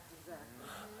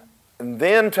 And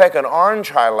then take an orange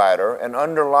highlighter and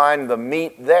underline the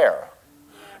meat there.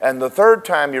 And the third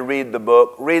time you read the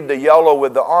book, read the yellow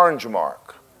with the orange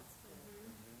mark.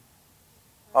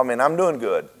 I mean, I'm doing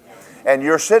good. And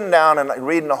you're sitting down and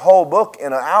reading the whole book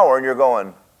in an hour and you're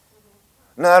going,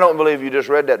 no, I don't believe you just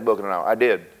read that book in an hour. I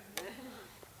did.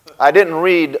 I didn't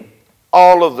read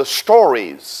all of the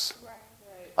stories.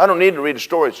 I don't need to read the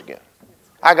stories again.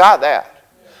 I got that.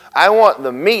 I want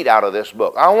the meat out of this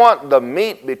book. I want the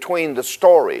meat between the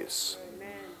stories.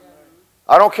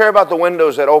 I don't care about the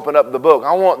windows that open up the book.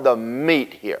 I want the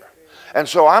meat here. And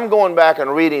so I'm going back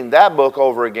and reading that book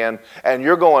over again, and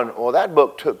you're going, well, that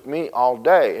book took me all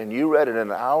day, and you read it in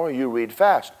an hour, you read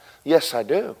fast. Yes, I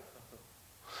do.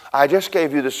 I just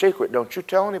gave you the secret. Don't you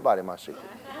tell anybody my secret.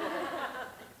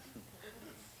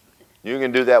 You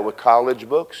can do that with college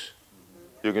books.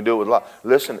 You can do it with a lot.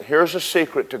 Listen, here's a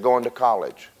secret to going to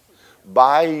college.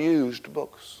 Buy used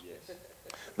books.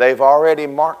 They've already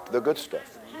marked the good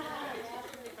stuff.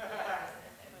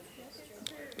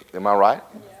 Am I right?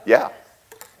 Yeah.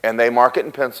 And they mark it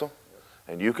in pencil.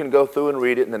 And you can go through and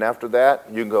read it. And then after that,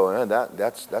 you can go,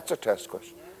 that's a test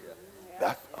question.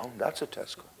 That's a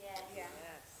test question.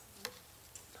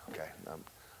 Okay.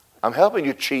 I'm helping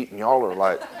you cheat, and y'all are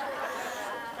like...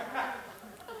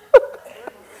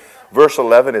 Verse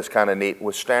 11 is kind of neat.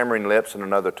 With stammering lips and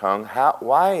another tongue.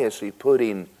 Why is he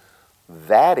putting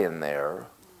that in there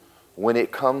when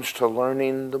it comes to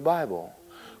learning the Bible?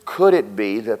 Could it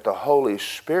be that the Holy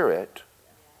Spirit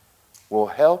will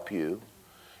help you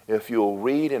if you'll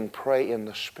read and pray in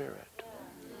the Spirit?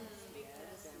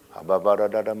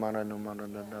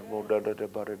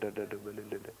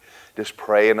 Just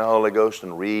pray in the Holy Ghost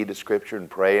and read the Scripture and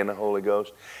pray in the Holy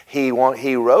Ghost. He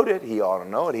wrote it. He ought to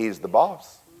know it. He's the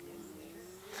boss.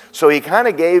 So he kind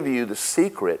of gave you the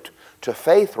secret to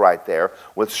faith right there.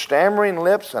 With stammering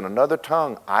lips and another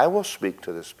tongue, I will speak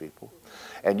to this people.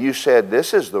 And you said,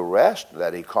 this is the rest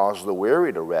that he caused the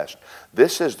weary to rest.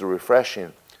 This is the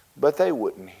refreshing. But they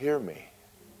wouldn't hear me.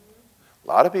 A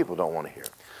lot of people don't want to hear.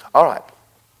 All right.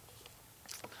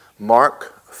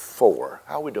 Mark 4.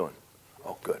 How are we doing?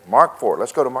 Oh, good. Mark 4.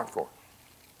 Let's go to Mark 4.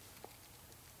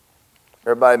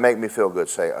 Everybody make me feel good.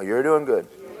 Say, oh, you're doing good.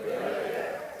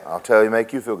 I'll tell you,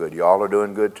 make you feel good. Y'all are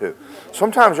doing good too.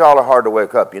 Sometimes y'all are hard to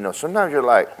wake up. You know, sometimes you're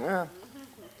like, yeah.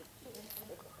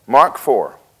 Mark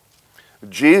 4.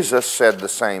 Jesus said the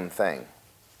same thing.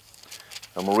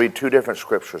 I'm going to read two different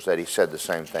scriptures that he said the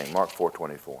same thing. Mark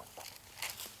 4:24.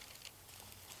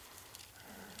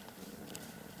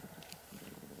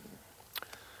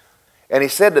 And he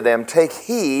said to them, take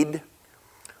heed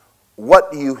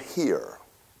what you hear.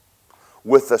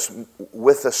 With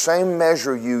the same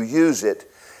measure you use it,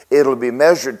 it'll be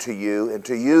measured to you, and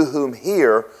to you whom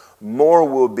hear, more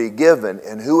will be given,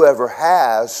 and whoever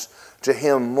has, to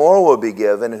him more will be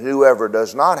given, and whoever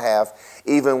does not have,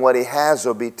 even what he has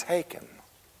will be taken.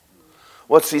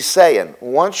 What's he saying?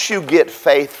 Once you get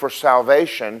faith for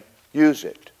salvation, use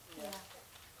it. Yeah.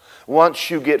 Once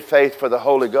you get faith for the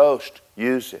Holy Ghost,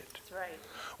 use it. That's right.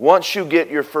 Once you get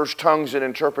your first tongues and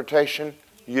interpretation,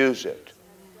 use it.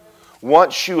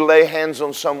 Once you lay hands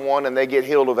on someone and they get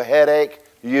healed of a headache,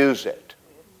 use it.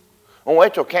 Don't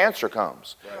wait till cancer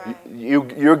comes. Right.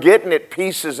 You're getting it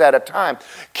pieces at a time.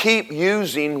 Keep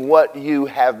using what you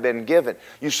have been given.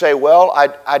 You say, well,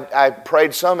 I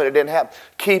prayed some and it didn't happen.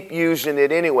 Keep using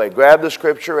it anyway. Grab the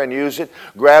Scripture and use it.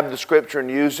 Grab the Scripture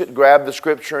and use it. Grab the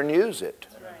Scripture and use it.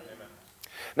 Right.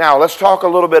 Now, let's talk a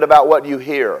little bit about what you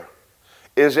hear.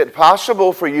 Is it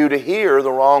possible for you to hear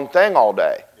the wrong thing all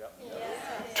day? Yep. Yes.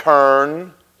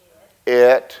 Turn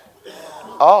it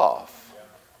off.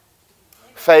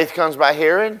 Faith comes by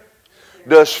hearing.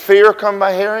 Does fear come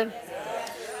by hearing?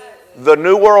 The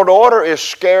New World Order is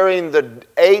scaring the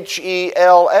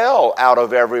H-E-L-L out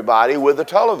of everybody with the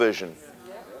television.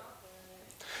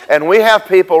 And we have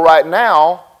people right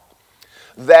now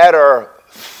that are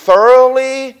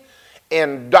thoroughly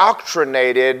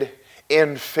indoctrinated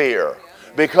in fear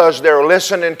because they're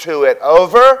listening to it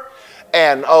over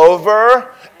and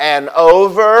over and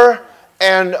over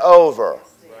and over.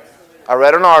 I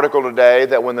read an article today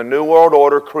that when the New World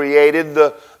Order created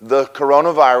the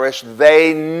coronavirus,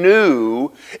 they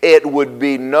knew it would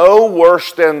be no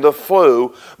worse than the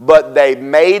flu, but they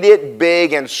made it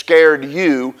big and scared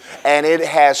you, and it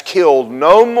has killed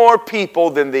no more people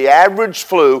than the average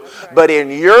flu, but in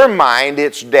your mind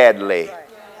it's deadly.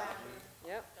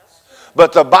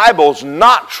 But the Bible's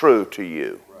not true to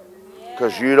you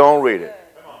because you don't read it.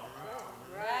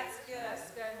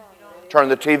 Turn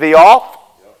the TV off.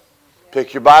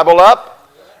 Pick your Bible up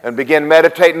and begin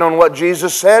meditating on what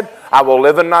Jesus said. I will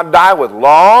live and not die. With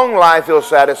long life He'll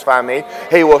satisfy me.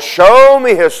 He will show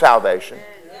me His salvation.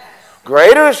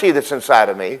 Greater is He that's inside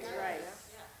of me.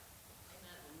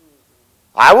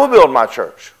 I will build my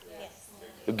church.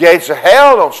 The gates of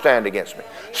hell don't stand against me.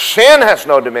 Sin has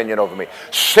no dominion over me.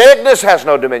 Sickness has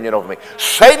no dominion over me.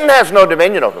 Satan has no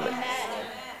dominion over me.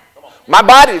 My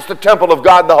body is the temple of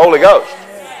God the Holy Ghost.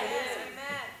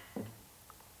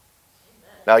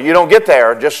 Now, you don't get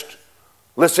there just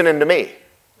listening to me.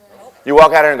 You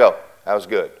walk out here and go, that was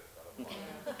good.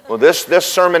 Well, this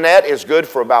sermonette is good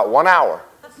for about 1 hour.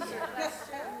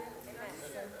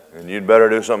 And you'd better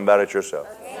do something about it yourself.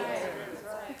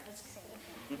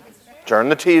 Turn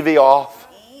the TV off.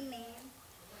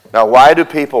 Now, why do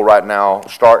people right now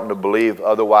starting to believe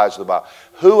otherwise the Bible?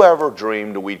 Whoever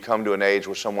dreamed we'd come to an age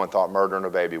where someone thought murdering a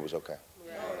baby was okay?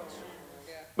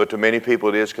 But to many people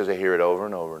it is because they hear it over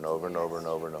and over and over and over and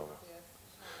over and over.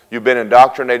 You've been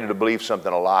indoctrinated to believe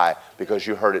something a lie because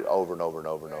you heard it over and over and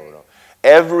over and over and over.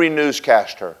 Every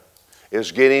newscaster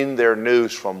is getting their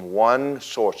news from one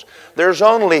source. There's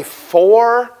only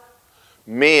 4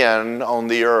 men on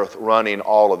the earth running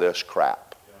all of this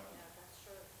crap.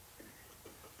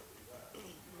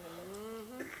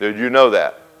 Did you know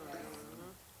that?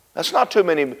 That's not too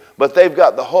many, but they've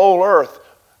got the whole earth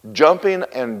jumping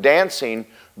and dancing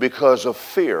because of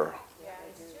fear.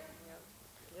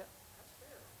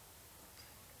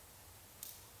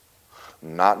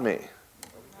 Not me.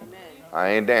 I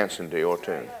ain't dancing to your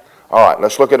tune. All right,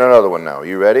 let's look at another one now.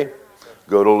 You ready?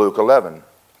 Go to Luke 11.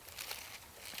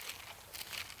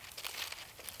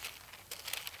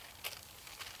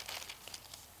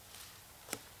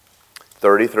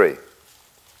 (33).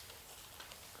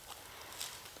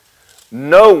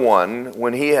 No one,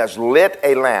 when he has lit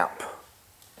a lamp,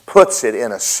 puts it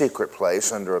in a secret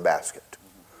place under a basket.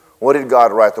 What did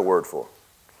God write the word for?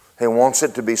 He wants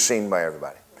it to be seen by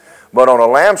everybody. But on a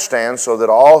lampstand so that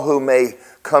all who may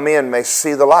come in may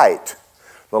see the light.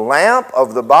 The lamp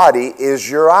of the body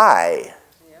is your eye.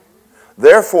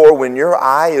 Therefore, when your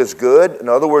eye is good, in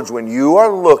other words, when you are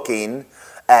looking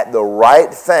at the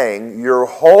right thing, your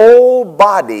whole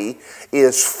body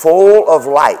is full of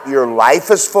light. Your life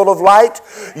is full of light.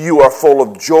 You are full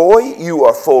of joy. You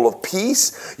are full of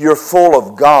peace. You're full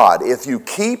of God. If you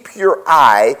keep your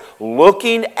eye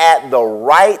looking at the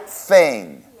right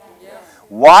thing,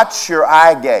 watch your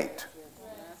eye gate.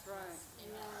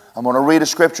 I'm going to read a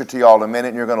scripture to y'all in a minute,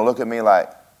 and you're going to look at me like,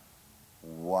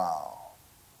 wow.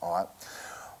 All right.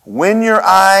 When your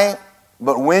eye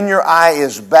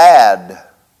is bad,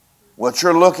 what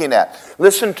you're looking at.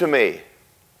 Listen to me.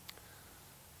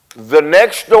 The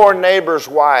next door neighbor's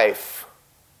wife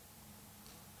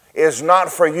is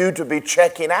not for you to be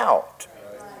checking out.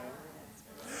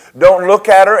 Don't look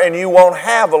at her and you won't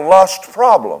have a lust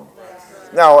problem.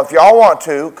 Now, if y'all want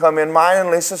to, come in mine and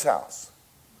Lisa's house.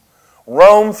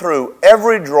 Roam through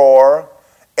every drawer,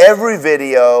 every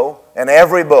video, and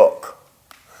every book.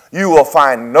 You will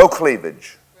find no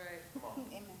cleavage.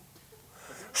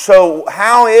 So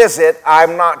how is it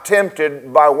I'm not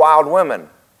tempted by wild women?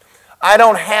 I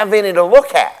don't have any to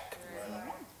look at.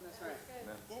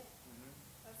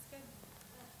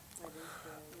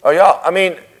 Oh, y'all, I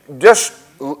mean, just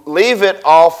leave it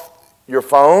off your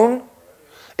phone.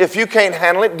 If you can't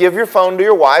handle it, give your phone to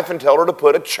your wife and tell her to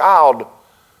put a child.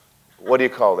 What do you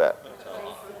call that?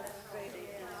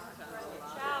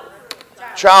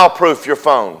 Child-proof your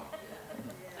phone.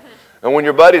 And when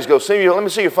your buddies go, see you, let me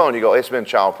see your phone. You go, it's been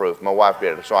child-proof. My wife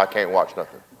did it, so I can't watch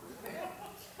nothing.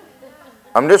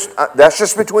 That's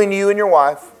just between you and your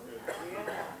wife.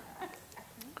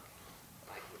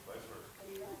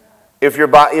 If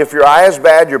your eye is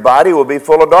bad, your body will be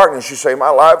full of darkness. You say, my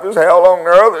life is hell on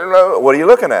earth. What are you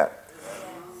looking at?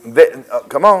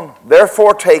 Come on.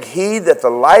 Therefore take heed that the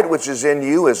light which is in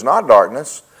you is not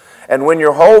darkness. And when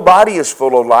your whole body is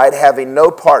full of light, having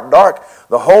no part dark,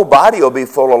 the whole body will be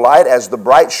full of light as the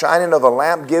bright shining of a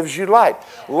lamp gives you light.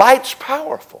 Light's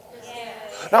powerful.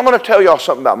 Now I'm going to tell y'all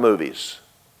something about movies.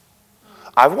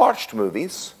 I've watched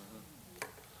movies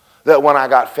that when I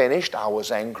got finished, I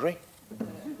was angry.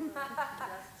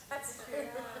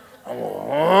 I'm going,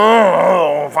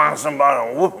 oh, I'll find somebody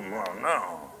and whoop them right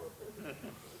now.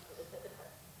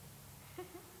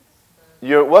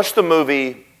 What's the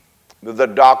movie, the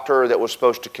doctor that was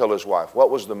supposed to kill his wife? What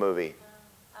was the movie?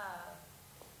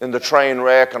 In the train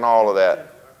wreck and all of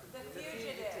that. The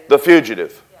Fugitive. The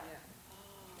Fugitive.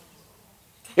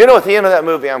 You know, at the end of that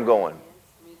movie, I'm going,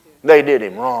 they did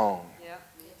him wrong.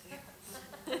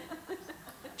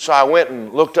 So I went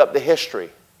and looked up the history.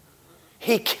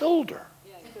 He killed her.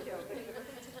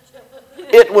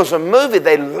 It was a movie.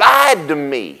 They lied to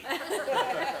me.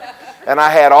 And I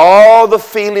had all the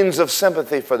feelings of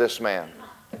sympathy for this man.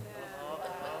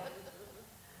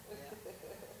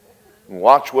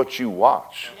 Watch what you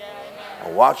watch.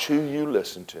 And watch who you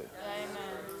listen to.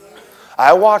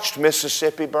 I watched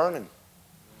Mississippi Burning.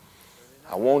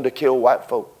 I wanted to kill white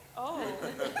folk.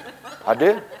 I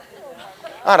did.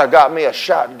 I'd have got me a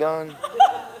shotgun.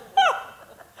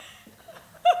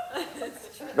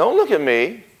 Don't look at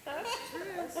me.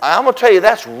 I'm going to tell you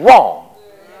that's wrong.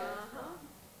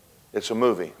 It's a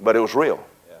movie, but it was real.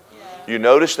 You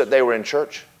notice that they were in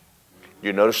church?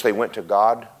 You notice they went to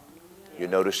God? You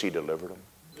notice He delivered them?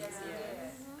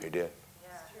 He did.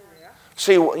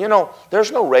 See, you know,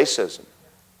 there's no racism.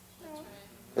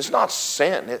 It's not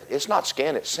sin. It's not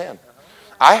skin, it's sin.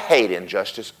 I hate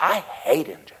injustice. I hate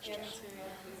injustice.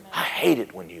 I hate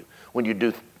it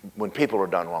when people are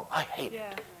done wrong. I hate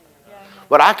it.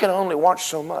 But I can only watch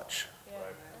so much.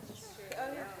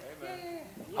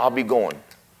 I'll be going,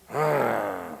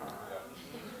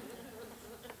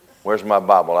 where's my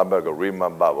Bible? I better go read my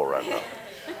Bible right now.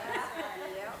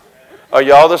 Are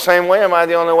y'all the same way? Am I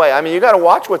the only way? I mean, you got to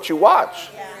watch what you watch.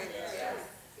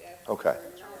 Okay.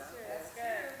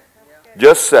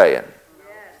 Just saying.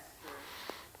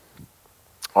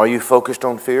 Are you focused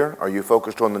on fear? Are you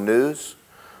focused on the news?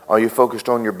 Are you focused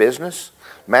on your business?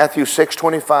 Matthew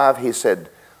 6:25, He said,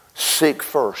 seek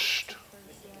first.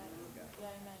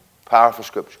 Powerful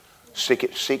scripture.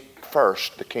 Seek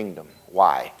first the kingdom.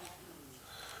 Why?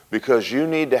 Because you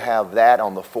need to have that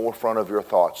on the forefront of your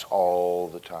thoughts all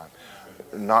the time.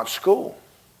 Not school.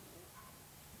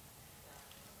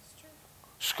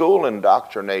 School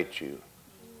indoctrinates you.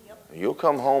 You'll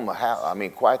come home,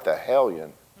 quite the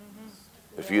hellion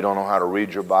if you don't know how to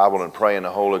read your Bible and pray in the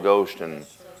Holy Ghost and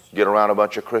get around a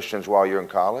bunch of Christians while you're in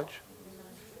college.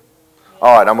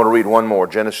 All right, I'm going to read one more,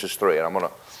 Genesis 3, and I'm going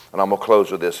to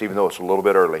close with this, even though it's a little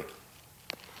bit early.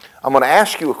 I'm going to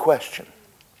ask you a question.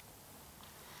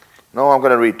 No, I'm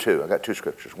going to read two. I got two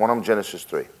scriptures. One of them, Genesis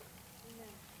 3.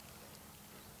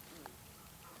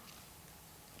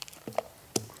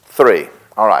 3.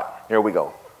 All right, here we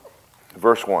go.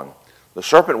 Verse 1. The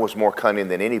serpent was more cunning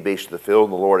than any beast of the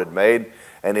field the Lord had made.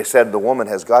 And he said to the woman,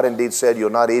 has God indeed said, you'll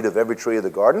not eat of every tree of the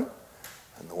garden?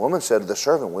 And the woman said to the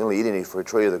serpent, we'll eat any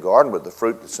tree of the garden, but the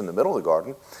fruit that's in the middle of the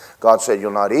garden, God said,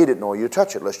 you'll not eat it, nor you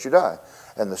touch it, lest you die.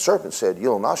 And the serpent said,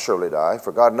 you'll not surely die,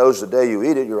 for God knows the day you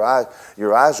eat it, your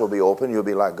eyes will be open, you'll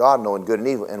be like God, knowing good and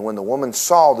evil. And when the woman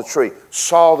saw the tree,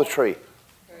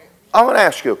 I'm going to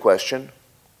ask you a question.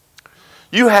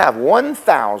 You have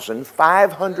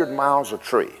 1,500 miles of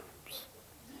tree.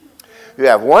 You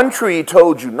have one tree He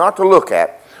told you not to look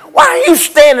at. Why are you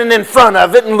standing in front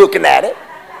of it and looking at it?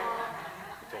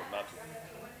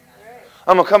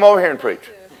 I'm going to come over here and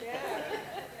preach.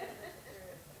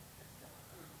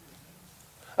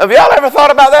 Have y'all ever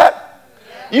thought about that?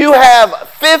 You have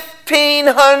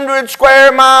 1,500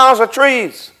 square miles of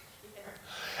trees.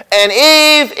 And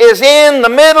Eve is in the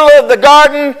middle of the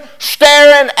garden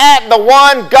staring at the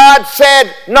one God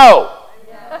said no.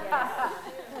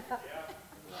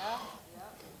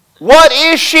 What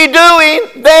is she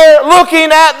doing there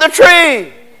looking at the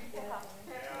tree?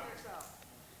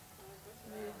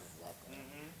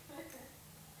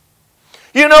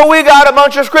 You know, we got a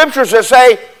bunch of scriptures that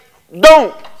say,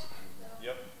 don't.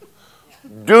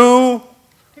 Do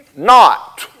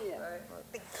not.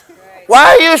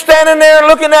 Why are you standing there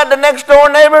looking at the next door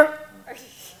neighbor?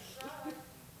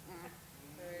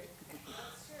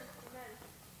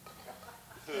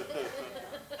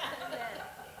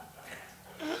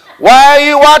 Why are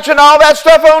you watching all that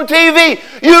stuff on TV?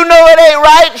 You know it ain't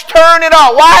right. Turn it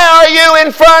off. Why are you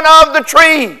in front of the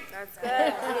tree? That's good.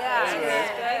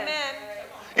 Yeah. Amen.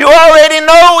 You already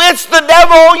know it's the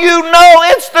devil. You know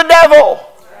it's the devil.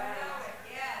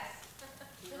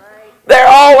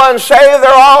 all unsaved.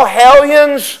 They're all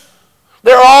hellions.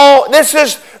 They're all, this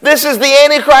is the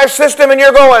Antichrist system, and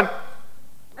you're going,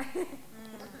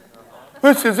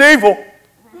 this is evil.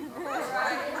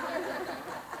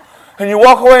 And you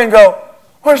walk away and go,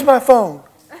 where's my phone?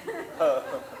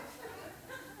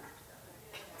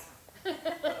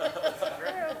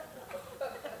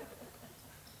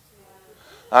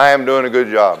 I am doing a good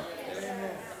job.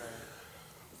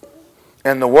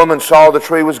 And the woman saw the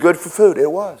tree was good for food. It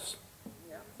was.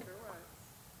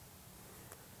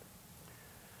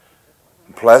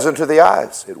 Pleasant to the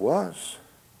eyes. It was.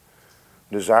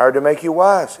 Desired to make you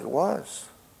wise. It was.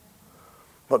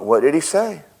 But what did he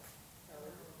say?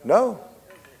 No.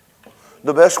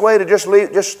 The best way to just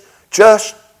leave,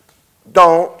 just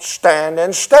don't stand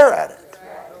and stare at it.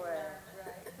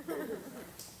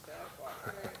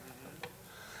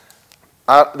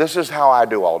 This is how I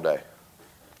do all day.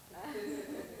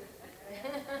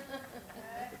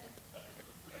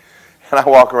 And I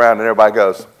walk around and everybody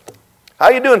goes, how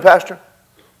you doing, Pastor?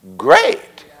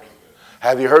 Great.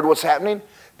 Have you heard what's happening?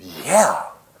 Yeah.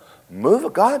 Move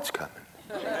of God's coming.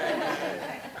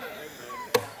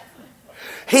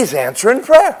 He's answering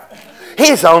prayer.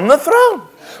 He's on the throne.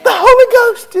 The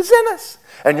Holy Ghost is in us.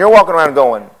 And you're walking around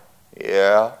going,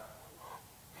 yeah,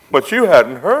 but you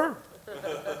hadn't heard.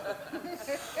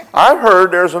 I've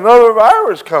heard there's another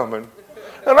virus coming.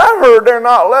 And I've heard they're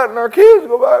not letting our kids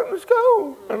go back to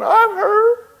school. And I've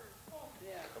heard.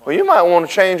 Well, you might want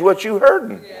to change what you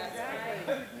heard.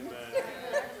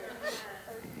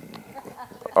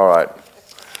 All right.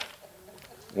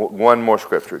 One more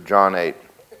scripture, John 8.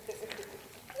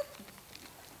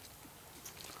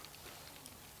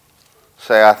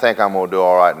 Say, I think I'm going to do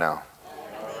all right now.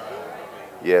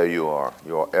 Yeah, you are.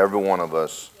 Every one of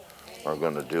us are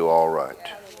going to do all right.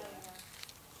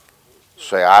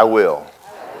 Say, I will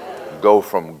go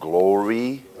from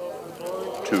glory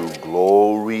to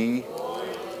glory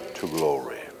to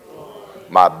glory.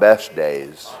 My best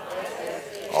days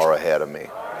are ahead of me.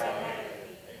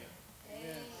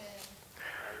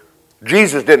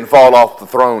 Jesus didn't fall off the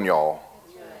throne, y'all.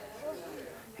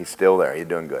 He's still there. He's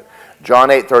doing good. John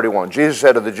 8:31. Jesus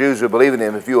said to the Jews who believe in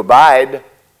him, if you abide,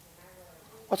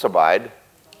 what's abide?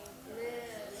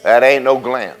 That ain't no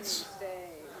glance.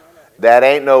 That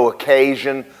ain't no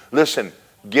occasion. Listen,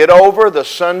 get over the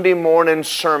Sunday morning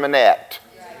sermonette.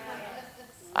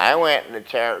 I went to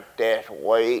church this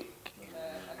week,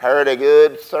 heard a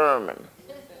good sermon.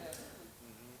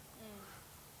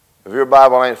 If your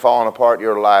Bible ain't falling apart,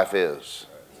 your life is.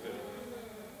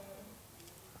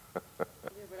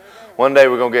 One day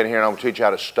we're going to get in here and I'm going to teach you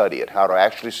how to study it, how to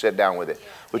actually sit down with it.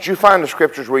 But you find the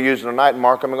scriptures we're using tonight and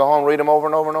mark them and go home and read them over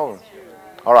and over and over.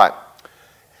 All right.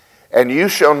 And you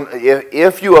shall,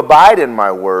 if you abide in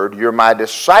my word, you're my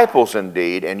disciples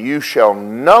indeed, and you shall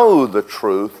know the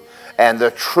truth, and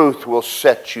the truth will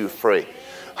set you free.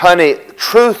 Honey,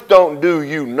 truth don't do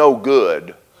you no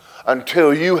good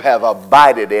until you have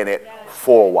abided in it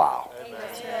for a while.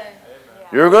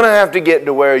 You're going to have to get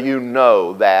to where you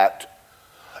know that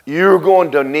you're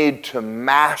going to need to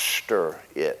master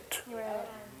it.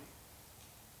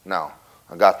 Now,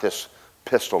 I got this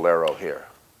pistol arrow here.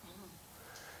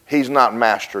 He's not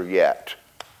master yet.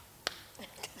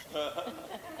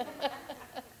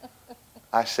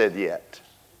 I said yet.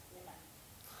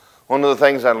 One of the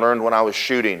things I learned when I was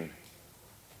shooting,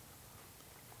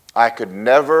 I could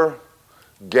never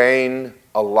gain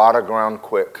a lot of ground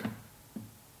quick.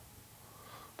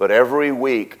 But every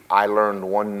week I learned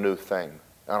one new thing.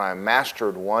 And I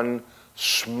mastered one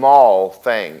small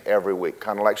thing every week,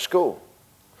 kind of like school.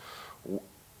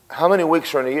 How many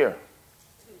weeks are in a year?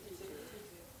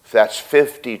 That's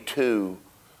 52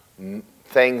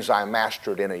 things I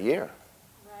mastered in a year.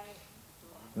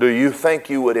 Do you think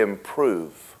you would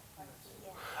improve?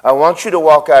 I want you to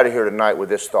walk out of here tonight with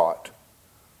this thought.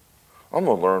 I'm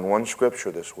going to learn one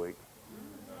scripture this week.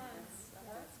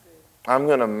 I'm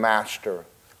going to master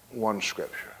one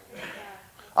scripture.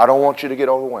 I don't want you to get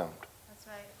overwhelmed.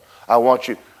 I want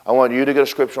you to get a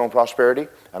scripture on prosperity,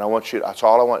 and that's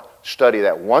all I want. Study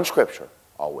that one scripture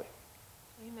all week.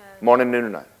 Amen. Morning, noon,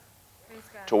 and night.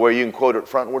 To where you can quote it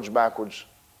frontwards, backwards.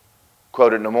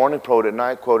 Quote it in the morning, quote it at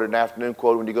night, quote it in the afternoon,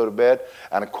 quote it when you go to bed,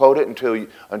 and quote it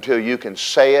until you can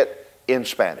say it in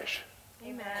Spanish.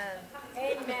 Amen.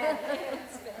 Amen.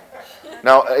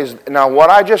 Now what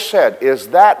I just said, is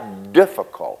that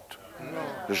difficult? No.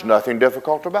 There's nothing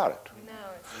difficult about it.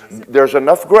 No, there's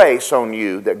enough grace on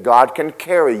you that God can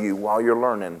carry you while you're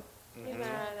learning. Amen.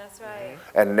 That's right.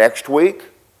 And next week,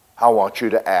 I want you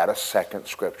to add a second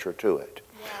scripture to it.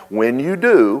 Yeah. When you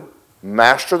do,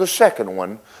 master the second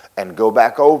one, and go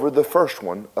back over the first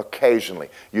one occasionally.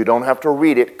 You don't have to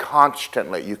read it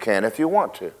constantly. You can if you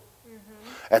want to.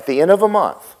 At the end of a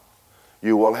month,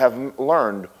 you will have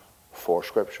learned 4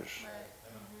 scriptures.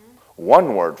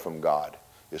 One word from God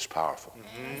is powerful.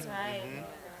 That's right.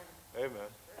 Amen.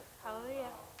 Hallelujah.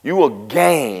 You will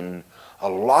gain a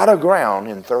lot of ground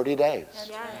in 30 days.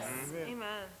 Yes.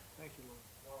 Amen. Thank you,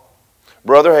 Lord.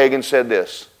 Brother Hagin said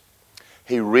this.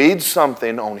 He reads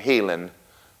something on healing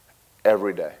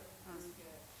every day.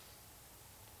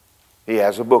 He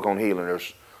has a book on healing.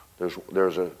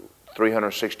 There's a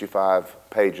 365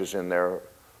 pages in there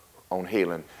on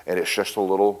healing, and it's just a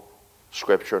little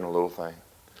scripture and a little thing.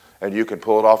 And you can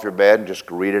pull it off your bed and just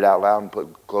read it out loud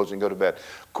and close it and go to bed.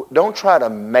 Don't try to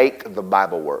make the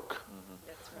Bible work.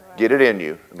 Get it in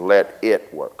you and let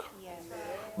it work.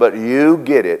 But you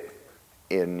get it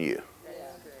in you.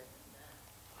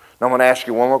 Now I'm going to ask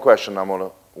you one more question.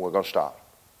 We're going to stop.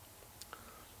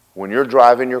 When you're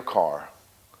driving your car,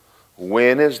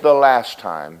 when is the last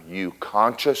time you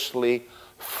consciously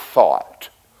thought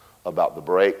about the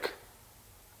brake,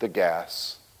 the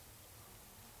gas,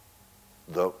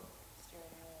 you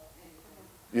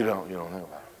don't think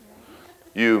about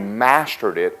it. You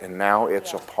mastered it, and now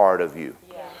it's a part of you.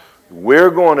 We're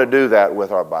going to do that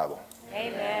with our Bible.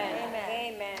 Amen.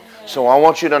 Amen. So I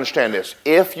want you to understand this.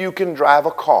 If you can drive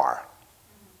a car,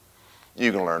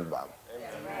 you can learn the Bible.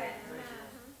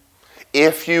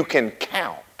 If you can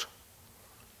count,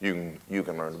 you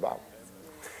can learn the Bible.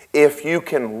 If you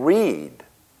can read,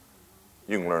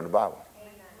 you can learn the Bible.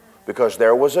 Because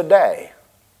there was a day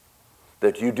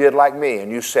that you did like me, and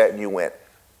you sat and you went,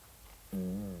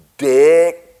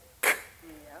 Dick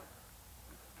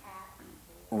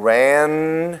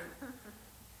ran,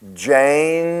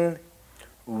 Jane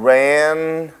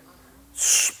ran,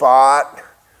 Spot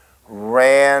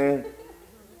ran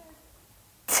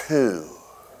to.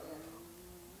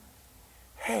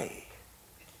 Hey.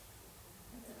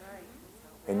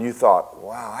 And you thought,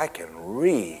 wow, I can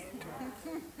read.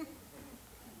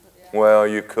 Well,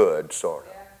 you could, sort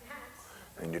of.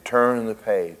 And you turn the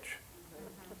page.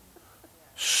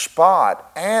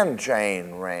 Spot and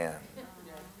Jane ran.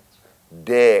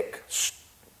 Dick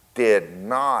did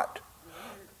not.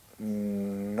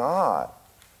 Not.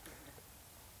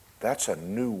 That's a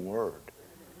new word.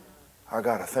 I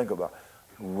got to think about it.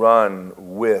 Run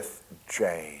with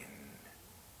Jane.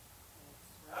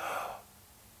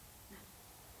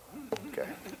 Okay.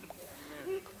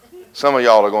 Some of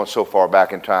y'all are going so far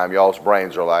back in time, y'all's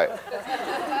brains are like.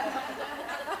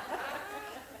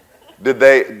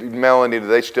 Melanie, do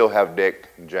they still have Dick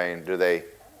and Jane? Do they?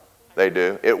 They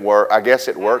do. It work. I guess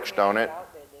it works, don't it?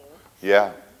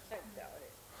 Yeah.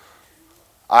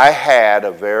 I had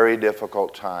a very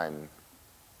difficult time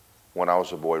when I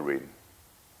was a boy reading.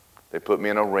 They put me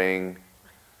in a ring,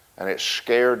 and it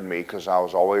scared me because I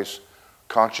was always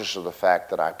conscious of the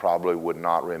fact that I probably would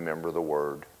not remember the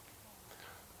word.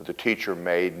 But the teacher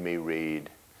made me read,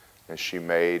 and she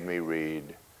made me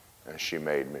read, and she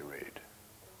made me read.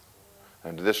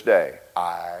 And to this day,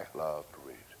 I love to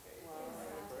read.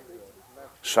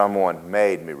 Someone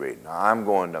made me read. Now, I'm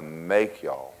going to make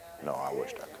y'all. No, I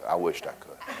wished I could. I wished I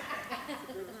could.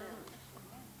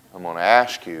 I'm going to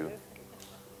ask you,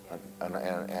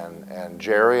 and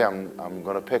Jerry, I'm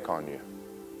going to pick on you.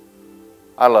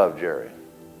 I love Jerry.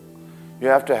 You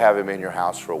have to have him in your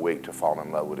house for a week to fall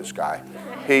in love with this guy.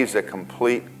 He's a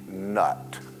complete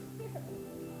nut.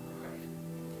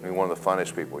 I mean, one of the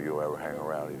funnest people you'll ever hang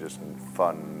around. He's just a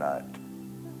fun nut.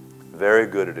 Very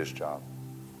good at his job.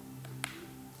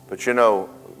 But you know,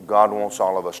 God wants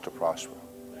all of us to prosper.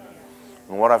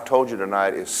 And what I've told you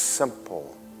tonight is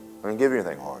simple. I didn't give you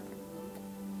anything hard.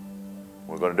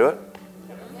 We're going to do it?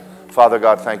 Father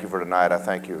God, thank you for tonight. I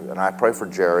thank you. And I pray for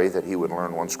Jerry that he would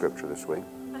learn one scripture this week.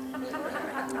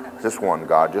 Just one,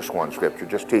 God, just one scripture.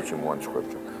 Just teach him one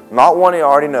scripture. Not one he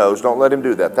already knows. Don't let him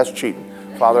do that. That's cheating.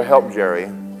 Father, help Jerry.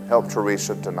 Help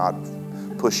Teresa to not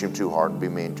push him too hard and be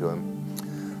mean to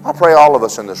him. I pray all of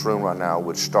us in this room right now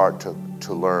would start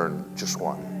to learn just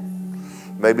one.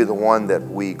 Maybe the one that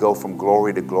we go from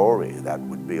glory to glory. That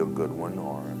would be a good one.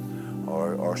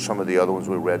 Or some of the other ones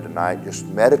we read tonight. Just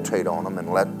meditate on them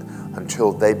and let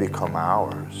until they become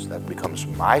ours. That becomes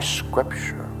my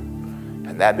scripture.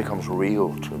 And that becomes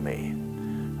real to me.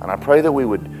 And I pray that we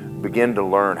would begin to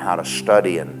learn how to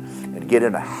study and get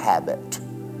in a habit.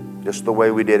 Just the way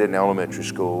we did in elementary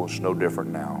school. It's no different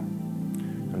now.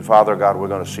 And Father God, we're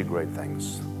going to see great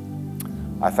things.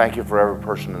 I thank you for every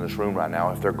person in this room right now.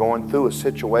 If they're going through a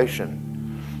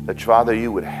situation, that Father,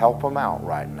 you would help them out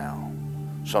right now.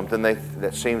 Something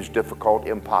that seems difficult,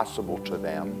 impossible to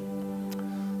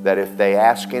them. that if they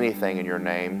ask anything in your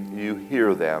name, you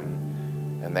hear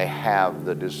them, and they have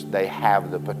the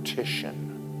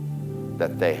petition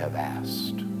that they have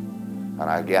asked. And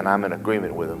again, I'm in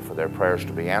agreement with them for their prayers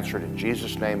to be answered. In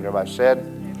Jesus' name, everybody said,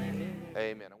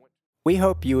 amen. We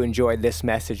hope you enjoyed this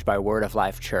message by Word of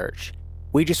Life Church.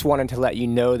 We just wanted to let you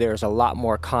know there's a lot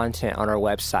more content on our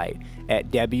website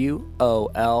at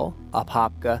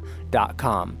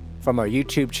wolapopka.com. From our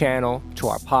YouTube channel, to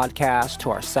our podcast, to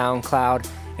our SoundCloud,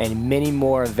 and many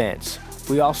more events.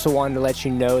 We also wanted to let you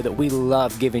know that we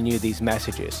love giving you these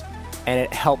messages. And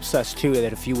it helps us too,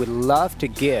 that if you would love to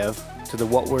give to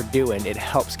what we're doing, it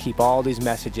helps keep all these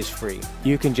messages free.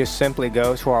 You can just simply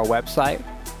go to our website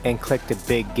and click the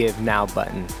big Give Now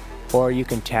button. Or you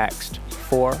can text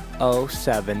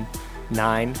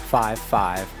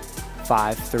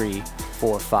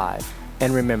 407-955-5345.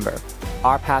 And remember,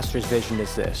 our pastor's vision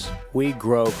is this: we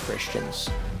grow Christians.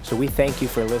 So we thank you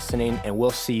for listening, and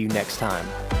we'll see you next time.